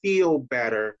unquote, feel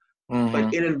better,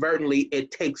 but inadvertently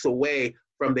it takes away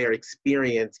from their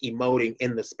experience emoting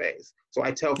in the space. So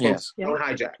I tell folks, don't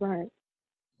hijack. Right.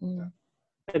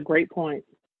 A great point.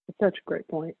 Such a great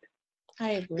point.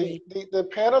 I agree. The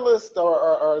panelists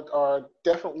are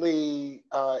definitely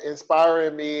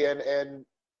inspiring me and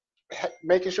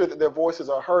making sure that their voices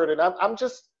are heard. And I'm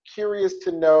just curious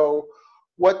to know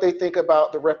what they think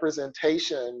about the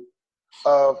representation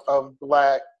of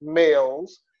Black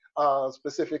males,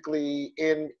 specifically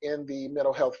in the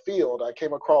mental health field. I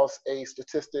came across a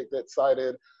statistic that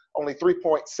cited only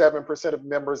 3.7% of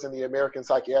members in the American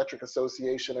Psychiatric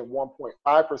Association and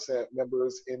 1.5%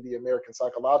 members in the American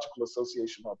Psychological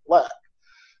Association are Black.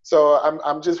 So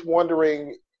I'm just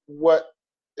wondering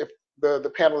if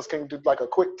the panelists can do like a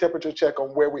quick temperature check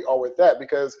on where we are with that,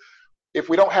 because if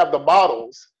we don't have the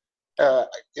models,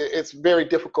 it's very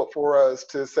difficult for us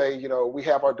to say, we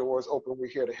have our doors open, we're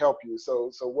here to help you.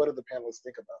 So what do the panelists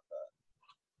think about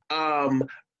that?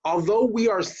 Although we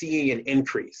are seeing an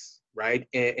increase, right,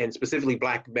 and specifically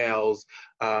Black males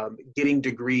getting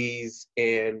degrees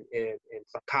in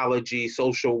psychology,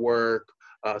 social work,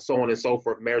 so on and so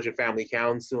forth, marriage and family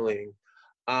counseling,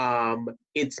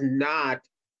 it's not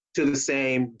to the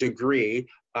same degree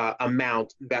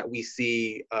amount that we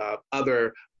see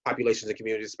other populations and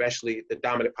communities, especially the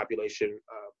dominant population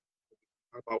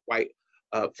about white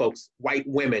folks, white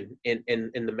women in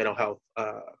the mental health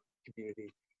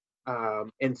community.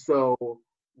 And so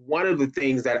one of the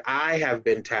things that I have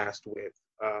been tasked with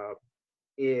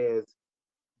is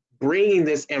bringing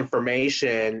this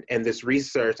information and this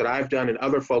research that I've done and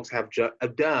other folks have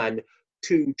done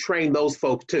to train those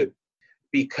folks too,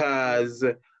 because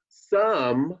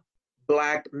some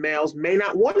Black males may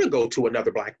not want to go to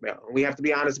another Black male. And we have to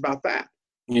be honest about that.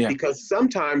 Yeah. Because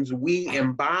sometimes we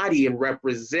embody and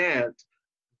represent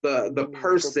the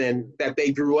person that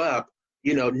they grew up,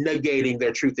 negating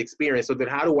their truth experience. So then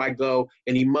how do I go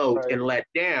and emote and let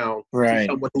down to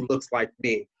someone who looks like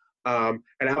me? And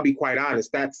I'll be quite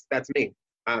honest, that's me.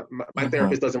 My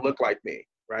therapist doesn't look like me,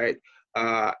 right?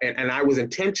 And I was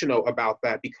intentional about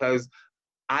that because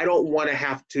I don't want to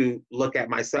have to look at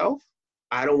myself.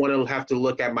 I don't want to have to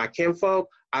look at my kinfolk.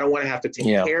 I don't want to have to take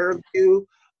care of you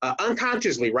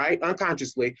unconsciously, right?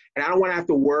 Unconsciously. And I don't want to have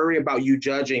to worry about you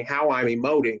judging how I'm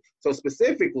emoting. So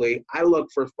specifically, I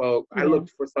looked for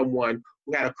someone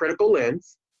who had a critical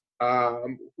lens,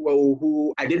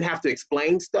 who I didn't have to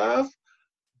explain stuff,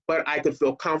 but I could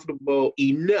feel comfortable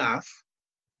enough,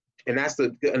 and that's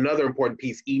another important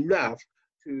piece, enough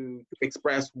to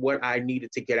express what I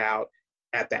needed to get out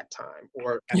at that time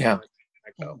or at the time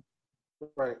I go.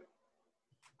 Right.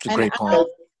 It's a great point.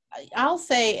 I'll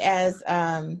say as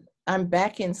I'm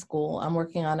back in school, I'm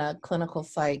working on a clinical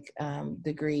psych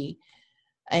degree.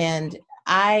 And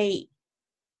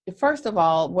first of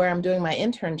all, where I'm doing my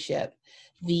internship,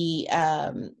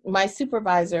 my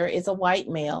supervisor is a white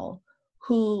male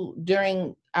who,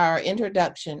 during our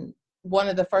introduction, one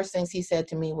of the first things he said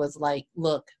to me was like,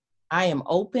 look, I am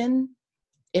open.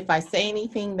 If I say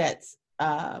anything that's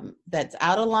out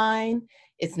of line,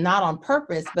 it's not on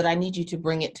purpose, but I need you to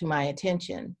bring it to my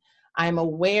attention. I'm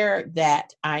aware that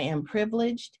I am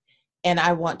privileged and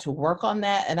I want to work on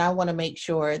that. And I want to make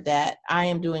sure that I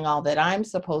am doing all that I'm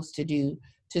supposed to do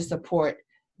to support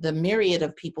the myriad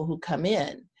of people who come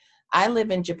in. I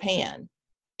live in Japan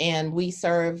and we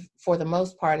serve, for the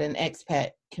most part, an expat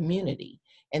community,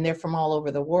 and they're from all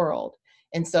over the world.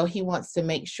 And so he wants to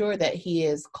make sure that he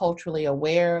is culturally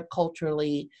aware,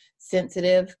 culturally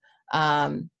sensitive.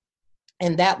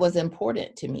 And that was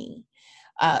important to me.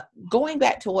 Going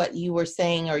back to what you were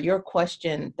saying, or your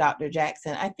question, Dr.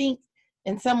 Jackson, I think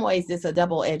in some ways it's a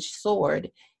double-edged sword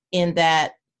in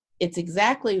that it's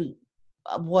exactly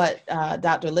what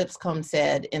Dr. Lipscomb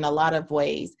said in a lot of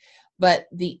ways. But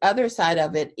the other side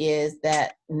of it is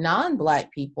that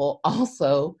non-Black people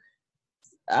also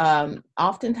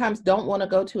oftentimes don't want to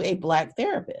go to a Black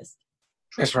therapist.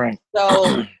 That's right.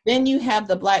 So then you have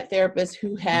the Black therapist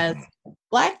who has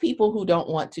Black people who don't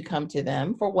want to come to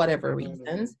them for whatever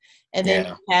reasons. And then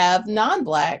you have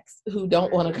non-Blacks who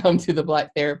don't want to come to the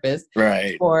Black therapist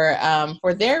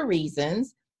for their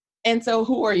reasons. And so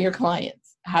who are your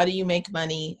clients? How do you make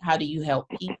money? How do you help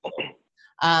people?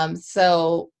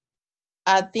 So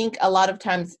I think a lot of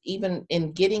times, even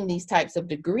in getting these types of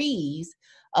degrees,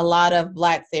 a lot of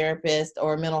Black therapists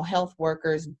or mental health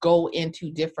workers go into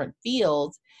different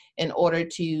fields in order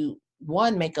to,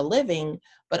 one, make a living,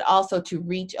 but also to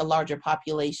reach a larger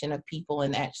population of people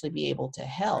and actually be able to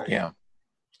help. Yeah.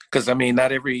 Because, I mean,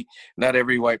 not every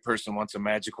white person wants a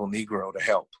magical Negro to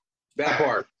help. That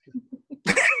part.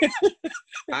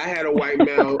 I had a white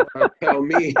male tell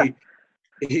me,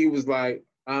 he was like,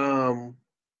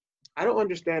 I don't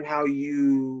understand how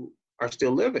you are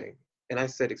still living. And I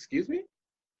said, excuse me?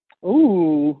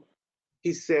 Ooh.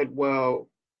 He said, well,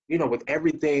 with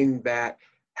everything that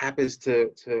happens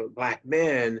to Black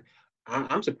men,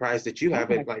 I'm surprised that you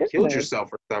haven't killed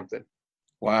yourself or something.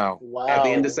 Wow. At the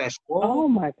end of session. Oh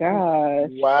my God.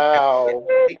 Wow.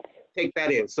 Take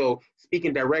that in. So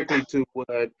speaking directly to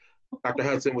what Dr.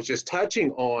 Hudson was just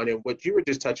touching on, and what you were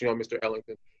just touching on, Mr.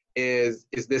 Ellington, is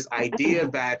this idea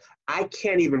that I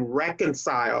can't even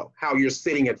reconcile how you're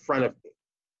sitting in front of me,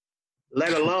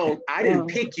 let alone I didn't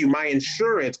pick you. My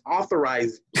insurance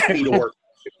authorized me to work.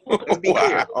 Let's be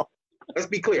clear. Let's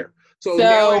be clear. So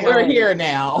now we're here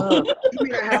now. You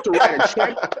mean I have to write a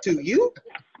check to you?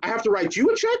 I have to write you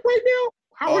a check right now?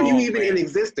 How are you even in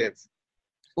existence?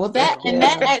 Well,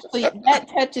 that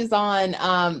touches on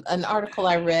an article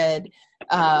I read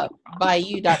by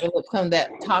you, Dr. Lipscomb, that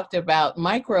talked about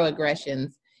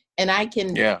microaggressions, and I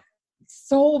can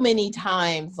so many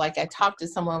times, like I talked to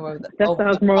someone over that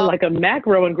sounds more like a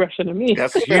macro aggression to me.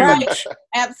 That's huge. Right,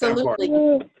 absolutely.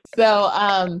 So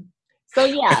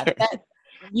yeah, that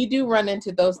you do run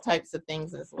into those types of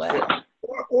things as well.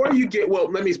 Or you get,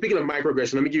 speaking of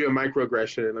microaggression, let me give you a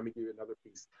microaggression and let me give you another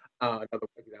piece, another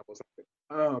example.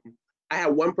 I had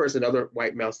one person, another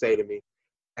white male, say to me,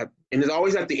 and it's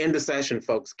always at the end of session,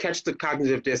 folks, catch the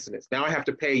cognitive dissonance. Now I have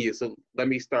to pay you, so let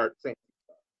me start saying.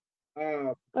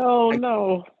 I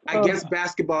guess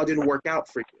basketball didn't work out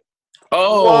for you.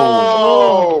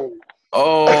 Oh.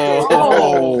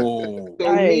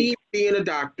 So me being a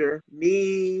doctor,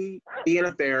 me being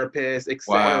a therapist,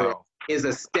 etc., is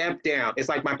a step down. It's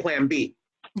like my plan B.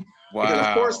 Wow. Because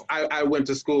of course I went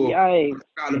to school,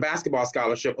 got a basketball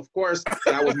scholarship. Of course,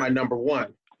 that was my number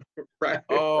one. Right.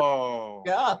 Oh.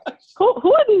 Yeah.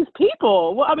 Who are these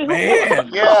people? Well, I mean, man.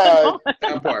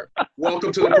 That part.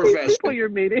 Welcome to the profession. People you're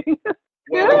meeting.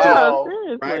 Right.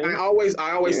 I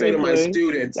always say to my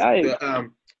students, I need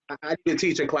to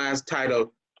teach a class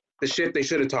titled "The Shit They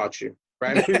Should Have Taught You."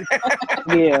 Right?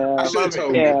 I should have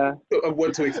told you of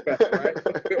what to expect. Right?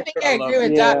 I think I agree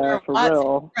with Dr.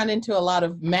 Watson. Run into a lot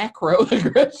of macro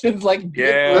aggressions, like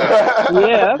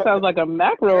that sounds like a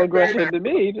macro aggression to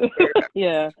me.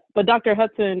 But Dr.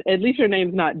 Hudson, at least your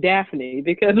name's not Daphne,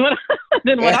 because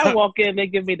when I walk in, they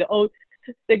give me the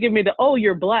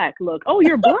you're black look. Oh,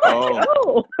 you're black.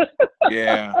 Oh.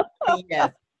 Yeah.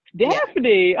 Yes.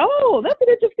 Daphne. Oh, that's an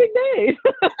interesting name.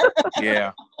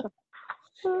 Yeah.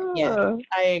 Yeah,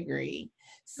 I agree.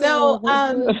 So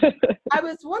I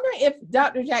was wondering if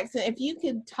Dr. Jackson, if you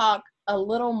could talk a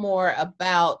little more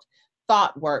about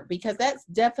thought work, because that's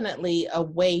definitely a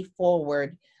way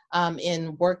forward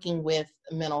in working with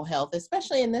mental health,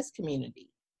 especially in this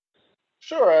community.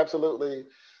 Sure, absolutely.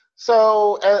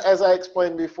 So as I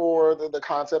explained before, the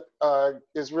concept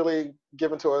is really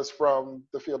given to us from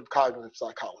the field of cognitive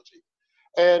psychology.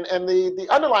 And the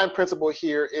underlying principle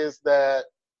here is that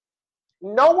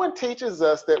no one teaches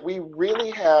us that we really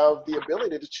have the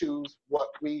ability to choose what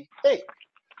we think.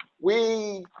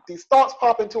 These thoughts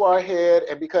pop into our head,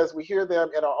 and because we hear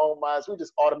them in our own minds, we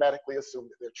just automatically assume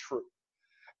that they're true.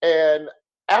 And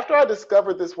after I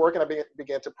discovered this work and I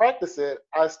began to practice it,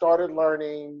 I started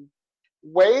learning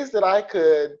ways that I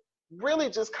could really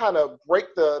just kind of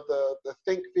break the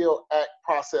think, feel, act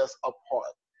process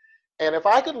apart. And if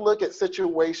I could look at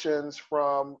situations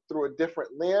through a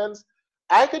different lens,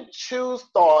 I could choose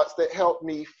thoughts that helped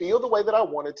me feel the way that I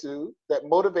wanted to, that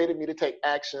motivated me to take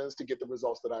actions to get the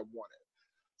results that I wanted.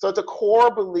 So it's a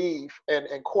core belief and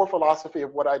core philosophy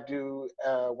of what I do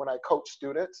when I coach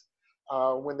students,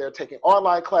 when they're taking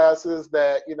online classes,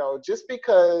 that, just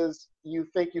because you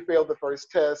think you failed the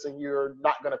first test and you're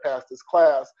not going to pass this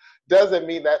class doesn't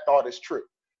mean that thought is true,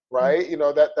 right?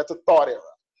 Mm-hmm. That's a thought error.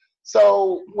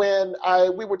 So when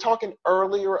we were talking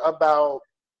earlier about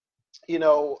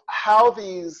how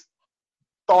these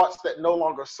thoughts that no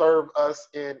longer serve us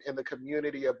in the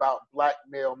community about Black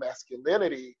male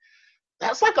masculinity,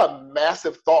 that's like a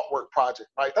massive thought work project,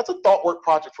 right? That's a thought work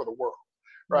project for the world,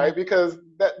 right? Because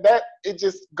that it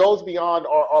just goes beyond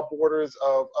our borders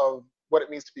of what it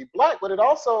means to be Black, but it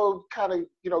also kind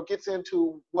of, gets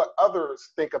into what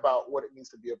others think about what it means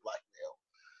to be a Black male.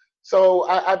 So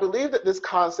I believe that this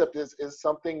concept is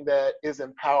something that is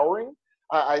empowering.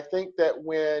 I think that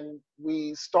when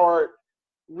we start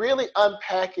really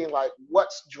unpacking like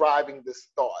what's driving this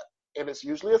thought, and it's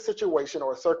usually a situation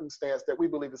or a circumstance that we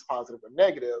believe is positive or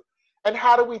negative, and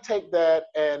how do we take that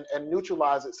and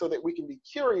neutralize it so that we can be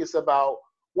curious about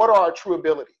what are our true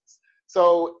abilities?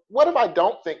 So what if I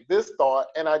don't think this thought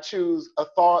and I choose a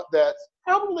thought that's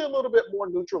probably a little bit more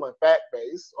neutral and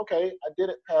fact-based? Okay, I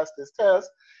didn't pass this test.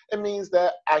 It means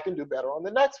that I can do better on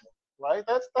the next one. Right?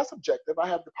 That's objective. I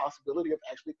have the possibility of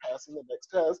actually passing the next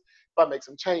test if I make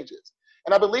some changes.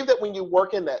 And I believe that when you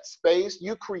work in that space,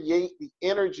 you create the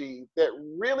energy that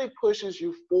really pushes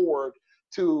you forward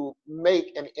to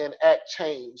make and enact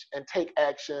change and take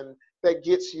action that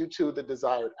gets you to the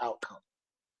desired outcome.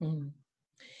 Mm.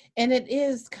 And it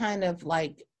is kind of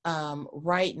like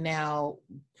right now,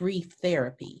 brief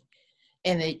therapy.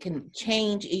 And it can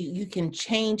change, you can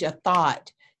change a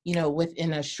thought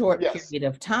within a short period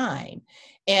of time.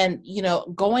 And,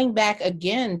 going back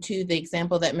again to the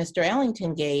example that Mr.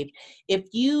 Ellington gave, if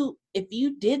you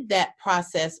did that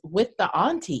process with the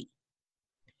auntie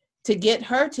to get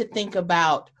her to think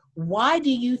about, why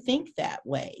do you think that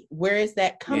way? Where is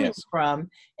that coming from?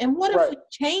 And what if we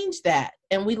change that?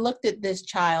 And we looked at this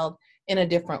child in a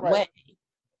different Right. way.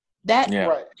 That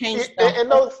Right. changed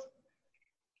And those,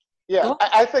 yeah,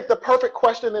 I think the perfect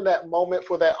question in that moment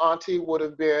for that auntie would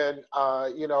have been,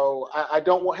 I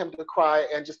don't want him to cry,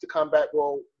 and just to come back,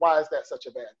 well, why is that such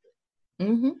a bad thing?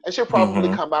 Mm-hmm. And she'll probably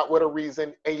come out with a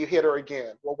reason, and you hit her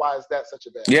again. Well, why is that such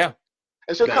a bad Yeah. thing?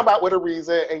 And she'll come out with a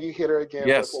reason, and you hit her again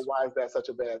with, well, why is that such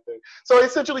a bad thing? So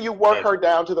essentially, you work her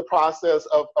down to the process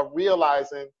of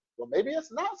realizing, well, maybe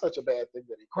it's not such a bad thing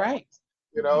that he cries. Right.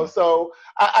 You know, so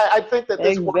I think that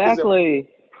this work is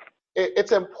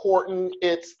it's important.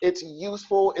 It's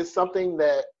useful. It's something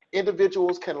that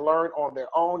individuals can learn on their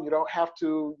own. You don't have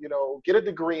to, get a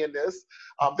degree in this.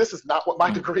 This is not what my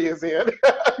degree is in,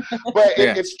 but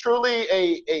it's truly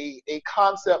a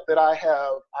concept that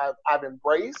I've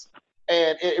embraced,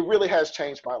 and it really has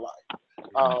changed my life.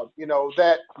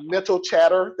 That mental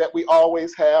chatter that we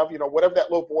always have, whatever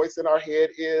that little voice in our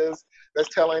head is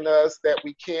that's telling us that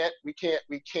we can't.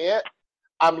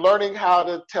 I'm learning how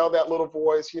to tell that little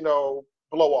voice, blow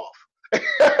off.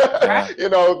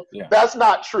 That's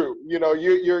not true.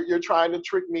 You're trying to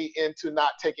trick me into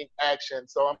not taking action.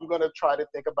 So I'm going to try to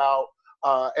think about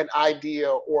an idea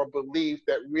or a belief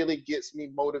that really gets me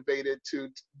motivated to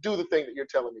do the thing that you're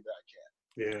telling me that I can.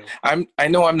 Yeah. I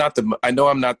know I'm not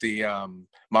the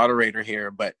moderator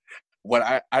here, but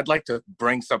what I'd like to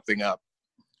bring something up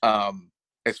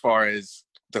as far as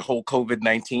the whole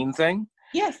COVID-19 thing.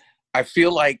 Yes. I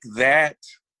feel like that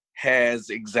has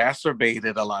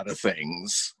exacerbated a lot of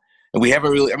things. And we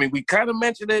haven't really, we kind of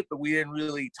mentioned it, but we didn't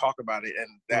really talk about it.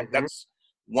 And that's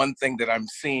one thing that I'm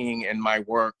seeing in my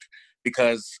work,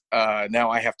 because now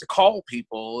I have to call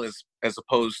people as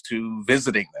opposed to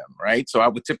visiting them, right? So I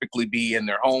would typically be in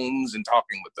their homes and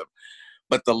talking with them.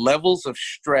 But the levels of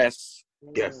stress,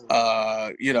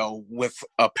 with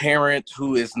a parent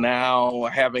who is now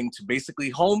having to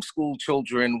basically homeschool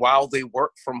children while they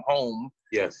work from home,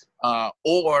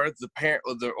 or the parent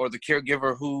or the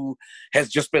caregiver who has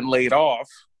just been laid off,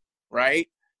 right?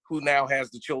 Who now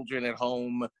has the children at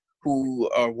home who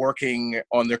are working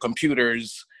on their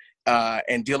computers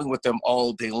and dealing with them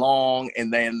all day long,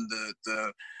 and then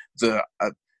the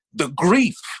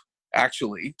grief.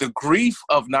 Actually, the grief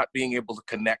of not being able to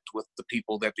connect with the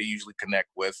people that they usually connect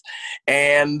with,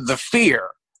 and the fear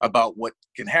about what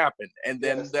can happen, and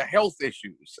then the health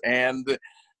issues. And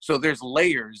so there's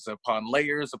layers upon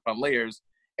layers upon layers.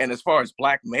 And as far as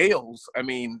Black males,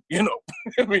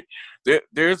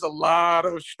 there's a lot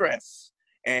of stress.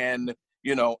 And,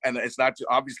 and it's not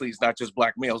just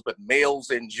Black males, but males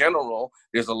in general.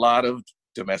 There's a lot of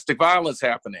domestic violence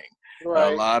happening.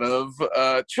 Right. A lot of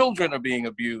children are being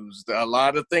abused. A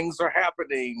lot of things are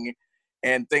happening,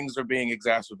 and things are being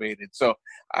exacerbated. So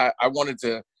I wanted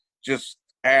to just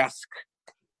ask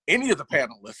any of the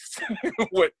panelists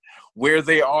where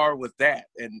they are with that,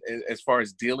 and as far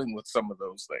as dealing with some of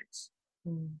those things.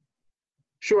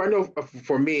 Sure. I know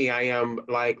for me, I am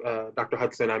like Dr.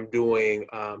 Hudson. I'm doing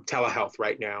telehealth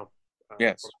right now.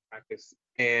 Yes. For practice.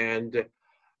 And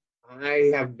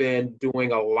I have been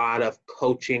doing a lot of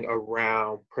coaching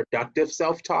around productive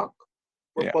self-talk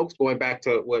for folks, going back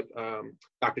to what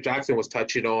Dr. Jackson was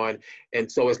touching on. And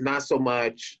so it's not so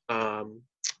much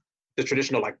the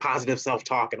traditional like positive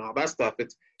self-talk and all that stuff.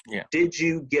 It's, did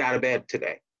you get out of bed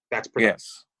today? That's productive.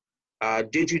 Yes.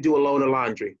 Did you do a load of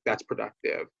laundry? That's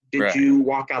productive. Did you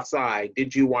walk outside?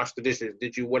 Did you wash the dishes?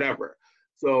 Did you whatever?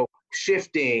 So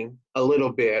shifting a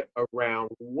little bit around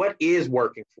what is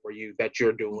working for you that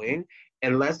you're doing,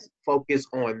 and let's focus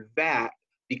on that,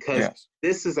 because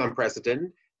this is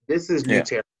unprecedented. This is new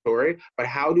territory, but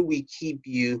how do we keep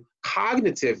you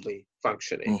cognitively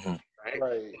functioning,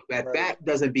 right? That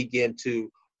doesn't begin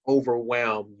to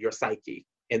overwhelm your psyche,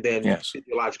 and then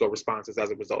physiological responses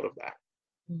as a result of that.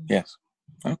 Yes.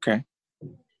 Okay.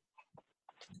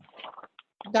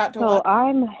 Dr. So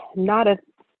I'm not a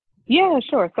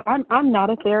sure. So I'm not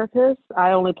a therapist.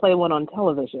 I only play one on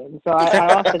television. So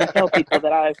I often tell people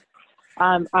that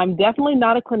I'm definitely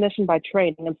not a clinician by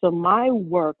training. And so my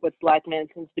work with Black men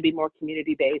tends to be more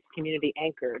community-based,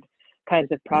 community-anchored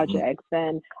kinds of projects.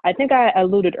 And I think I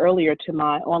alluded earlier to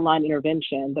my online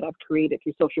intervention that I've created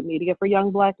through social media for young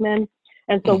Black men.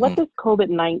 And so what this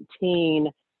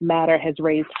COVID-19 matter has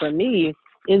raised for me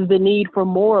is the need for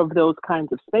more of those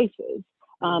kinds of spaces.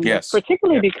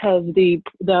 Particularly because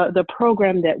the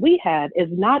program that we had is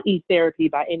not e-therapy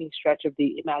by any stretch of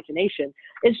the imagination.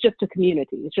 It's just a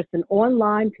community. It's just an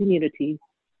online community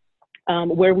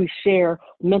where we share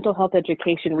mental health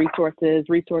education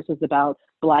resources about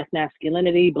Black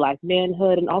masculinity, Black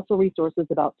manhood, and also resources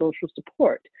about social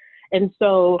support. And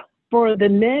so for the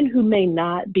men who may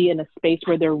not be in a space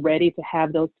where they're ready to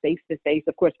have those face-to-face,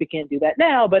 of course we can't do that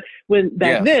now, but when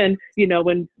back then, you know,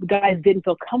 when guys didn't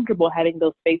feel comfortable having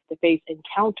those face-to-face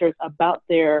encounters about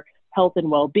their health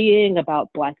and well-being, about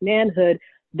Black manhood,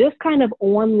 this kind of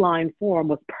online forum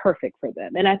was perfect for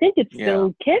them. And I think it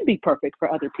still can be perfect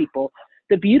for other people.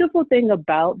 The beautiful thing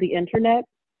about the internet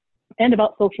and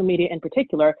about social media in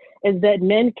particular is that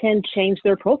men can change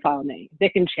their profile name. They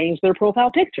can change their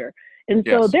profile picture. And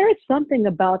so there is something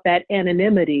about that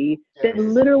anonymity that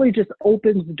literally just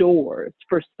opens doors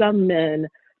for some men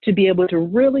to be able to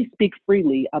really speak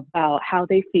freely about how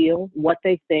they feel, what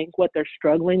they think, what they're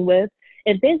struggling with,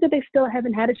 and things that they still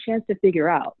haven't had a chance to figure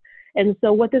out. And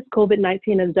so what this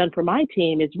COVID-19 has done for my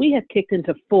team is we have kicked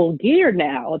into full gear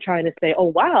now, trying to say,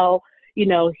 oh, wow, you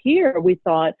know, here we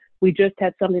thought we just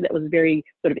had something that was very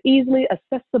sort of easily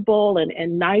accessible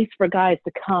and nice for guys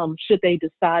to come should they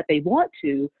decide they want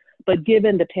to. But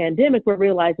given the pandemic, we're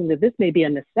realizing that this may be a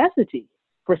necessity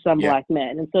for some Black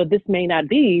men. And so this may not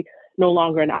be no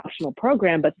longer an optional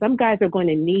program, but some guys are going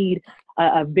to need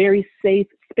a very safe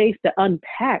space to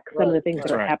unpack some of the things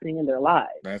that are happening in their lives.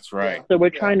 That's right. So we're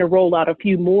trying to roll out a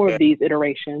few more of these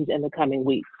iterations in the coming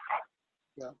weeks.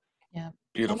 Yeah.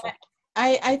 Beautiful.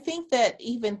 I think that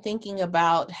even thinking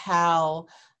about how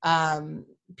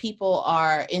people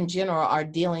are in general are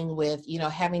dealing with, you know,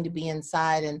 having to be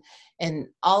inside and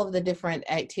all of the different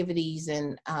activities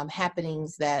and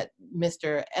happenings that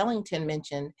Mr. Ellington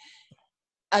mentioned.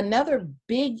 Another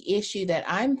big issue that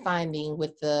I'm finding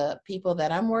with the people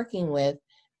that I'm working with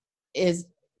is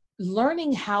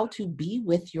learning how to be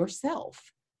with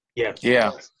yourself. Yes.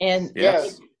 Yeah. And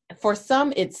for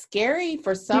some, it's scary.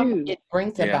 For some, it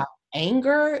brings about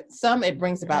anger. Some, it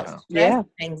brings about stress,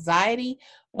 anxiety.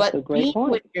 That's but being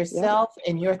with yourself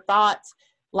and your thoughts,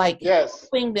 like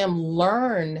helping them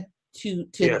learn to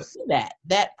do that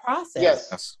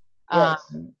process.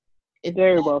 It's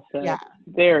very well said. Yeah.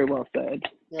 Very well said.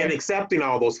 And accepting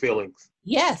all those feelings.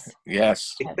 Yes.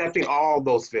 Accepting all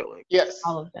those feelings. Yes.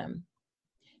 All of them.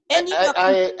 And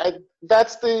I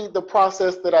that's the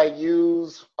process that I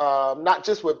use, not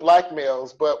just with Black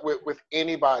males, but with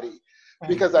anybody.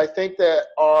 Because I think that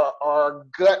our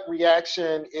gut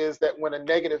reaction is that when a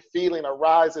negative feeling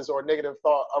arises or a negative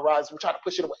thought arises, we try to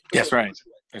push it away. That's right.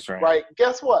 Right.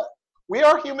 Guess what? We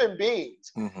are human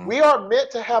beings. Mm-hmm. We are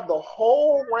meant to have the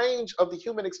whole range of the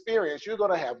human experience. You're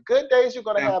going to have good days, you're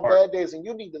going to have bad days, and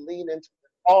you need to lean into it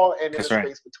all and in the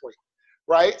space between.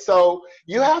 Right? So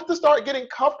you have to start getting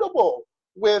comfortable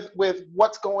with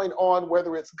what's going on,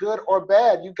 whether it's good or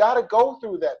bad. You got to go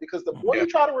through that, because the more you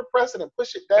try to repress it and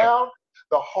push it down,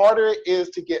 the harder it is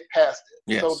to get past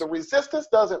it. So the resistance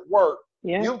doesn't work.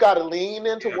 You've got to lean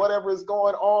into whatever is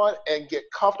going on and get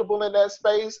comfortable in that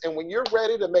space. And when you're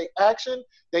ready to make action,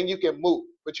 then you can move.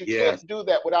 But you can't do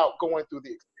that without going through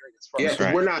the experience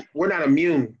first. We're not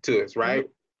immune to it, right?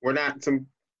 We're not some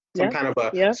kind of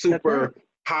a super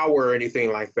power or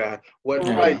anything like that. What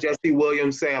Jesse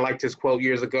Williams said, I liked his quote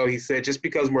years ago. He said, "Just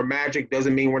because we're magic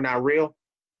doesn't mean we're not real."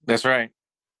 That's right.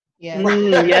 Yeah.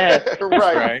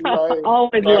 Right.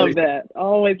 Always love that.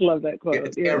 Always love that quote.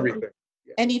 It's everything.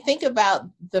 And you think about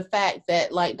the fact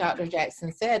that, like Dr.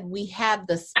 Jackson said, we have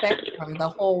the spectrum, the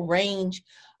whole range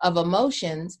of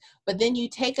emotions, but then you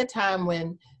take a time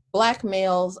when Black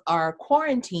males are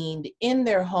quarantined in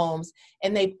their homes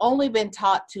and they've only been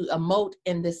taught to emote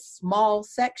in this small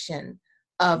section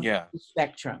of the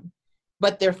spectrum,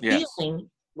 but they're feeling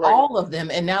all of them,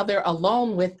 and now they're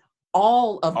alone with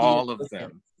all of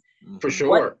them. For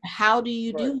sure. How do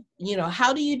you do,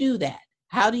 how do you do that?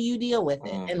 How do you deal with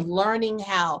it? And learning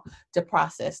how to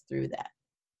process through that.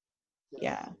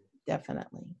 Yeah,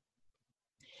 definitely.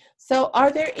 So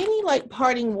are there any like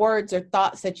parting words or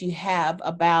thoughts that you have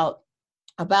about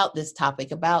this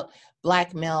topic, about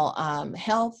Black male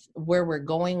health, where we're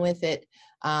going with it,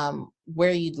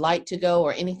 where you'd like to go,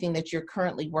 or anything that you're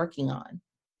currently working on?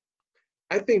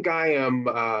 I think I'm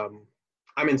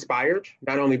inspired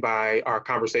not only by our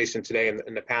conversation today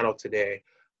and the panel today,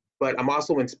 but I'm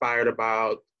also inspired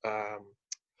about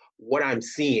what I'm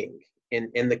seeing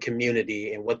in the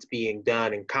community and what's being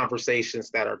done and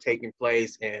conversations that are taking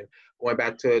place. And going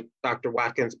back to Dr.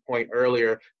 Watkins' point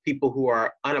earlier, people who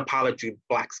are unapologetic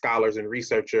Black scholars and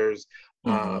researchers,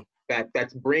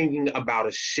 that's bringing about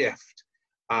a shift.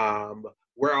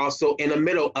 We're also in the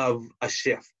middle of a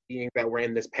shift, being that we're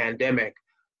in this pandemic.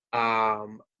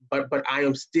 But I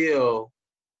am still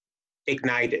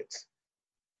ignited.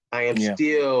 I am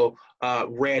still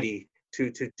ready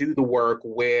to do the work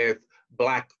with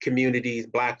Black communities,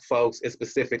 Black folks, and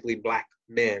specifically Black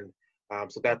men.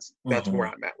 So that's where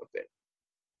I'm at with it.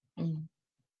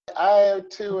 I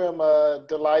too am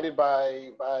delighted by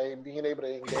being able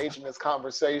to engage in this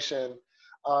conversation.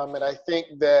 And I think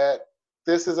that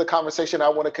this is a conversation I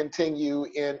want to continue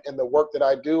in the work that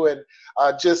I do. And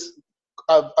just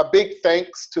a big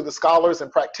thanks to the scholars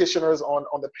and practitioners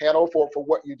on the panel for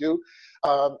what you do.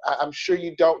 I'm sure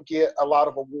you don't get a lot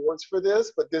of awards for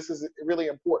this, but this is really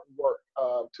important work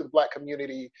to the Black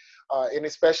community, and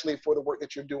especially for the work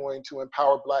that you're doing to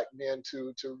empower Black men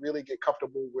to really get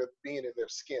comfortable with being in their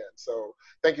skin. So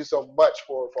thank you so much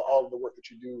for all of the work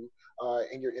that you do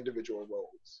in your individual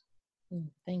roles.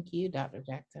 Thank you, Dr.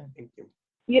 Jackson. Thank you.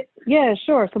 Yeah,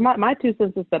 sure. So my 2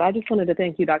 cents is that I just wanted to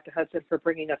thank you, Dr. Hudson, for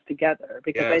bringing us together,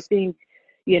 because Yes. I think,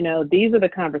 these are the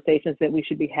conversations that we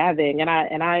should be having. And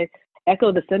I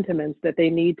echo the sentiments that they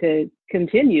need to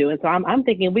continue. And so I'm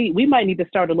thinking we might need to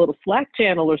start a little Slack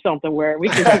channel or something where we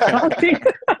can keep talking.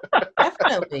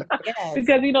 Definitely, yes.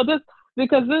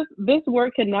 Because this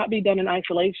work cannot be done in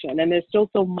isolation, and there's still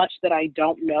so much that I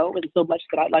don't know and so much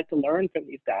that I'd like to learn from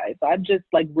these guys. I'm just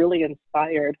really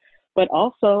inspired, but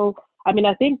also, I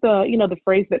think the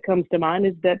phrase that comes to mind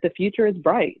is that the future is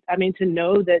bright. To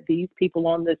know that these people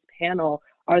on this panel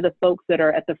are the folks that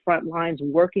are at the front lines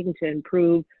working to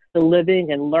improve the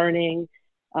living and learning,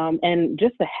 and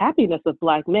just the happiness of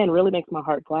Black men really makes my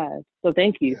heart glad. So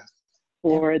thank you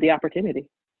for the opportunity.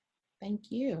 Thank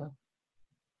you.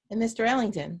 And Mr.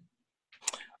 Ellington.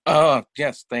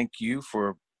 Yes, thank you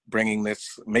for making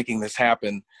this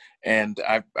happen. And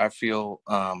I feel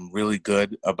really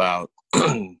good about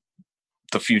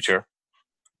the future,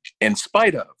 in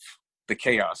spite of the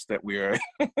chaos that we're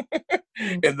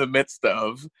in the midst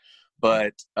of.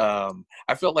 But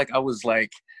I felt like I was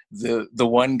like the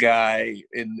one guy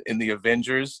in the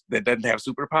Avengers that doesn't have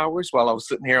superpowers while I was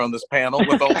sitting here on this panel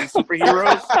with all these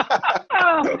superheroes.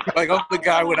 Like I'm the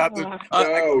guy without the I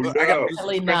got to do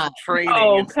some special training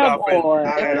and stuff.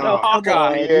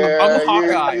 Hawkeye. Yeah, I'm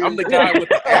Hawkeye. I'm the guy with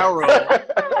the arrow.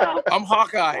 I'm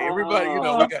Hawkeye. Everybody, we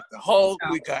got the Hulk.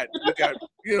 We got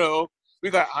we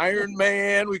got Iron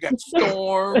Man. We got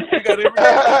Storm. We got everything.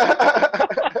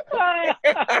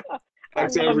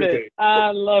 That's everything.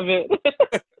 I love it.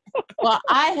 Well,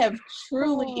 I have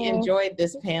truly enjoyed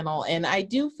this panel, and I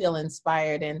do feel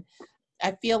inspired, and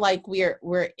I feel like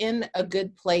we're in a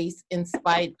good place in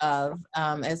spite of,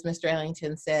 as Mr.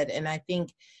 Ellington said, and I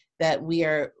think that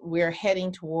we're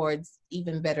heading towards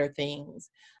even better things.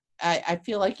 I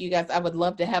feel like you guys, I would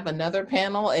love to have another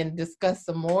panel and discuss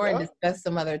some more and discuss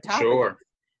some other topics. Sure.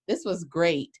 This was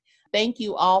great. Thank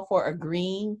you all for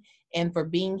agreeing and for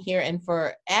being here and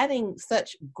for adding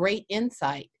such great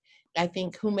insight. I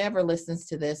think whomever listens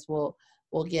to this will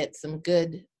get some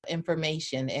good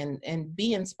information and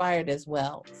be inspired as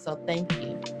well. So thank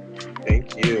you.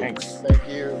 Thank you. Thanks. Thank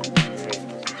you.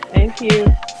 Thank you.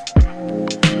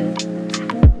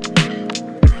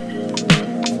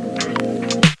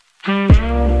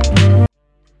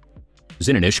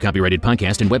 Zinanish copyrighted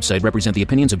podcast and website represent the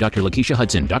opinions of Dr. Lakeisha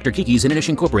Hudson, Dr. Kiki Zinanish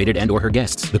Incorporated, and or her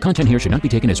guests. The content here should not be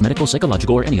taken as medical,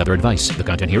 psychological, or any other advice. The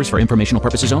content here is for informational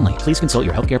purposes only. Please consult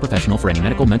your healthcare professional for any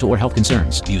medical, mental, or health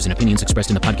concerns. Views and opinions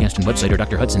expressed in the podcast and website are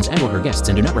Dr. Hudson's and or her guests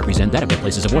and do not represent that of their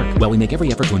places of work. While we make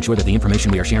every effort to ensure that the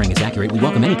information we are sharing is accurate, we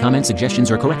welcome any comments, suggestions,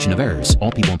 or correction of errors.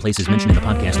 All people and places mentioned in the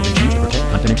podcast have been changed to protect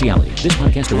confidentiality. This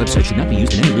podcast or website should not be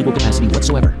used in any legal capacity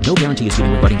whatsoever. No guarantee is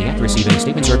given regarding the accuracy of any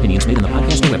statements or opinions made on the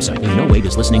podcast or website. In no way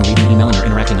does listening, reading, emailing, or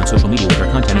interacting on social media with our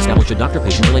content establish a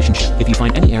doctor-patient relationship. If you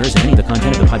find any errors in any of the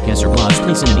content of the podcast or blogs,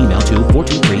 please send an email to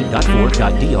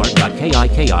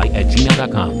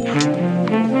 423.4.dr.kiki@gmail.com.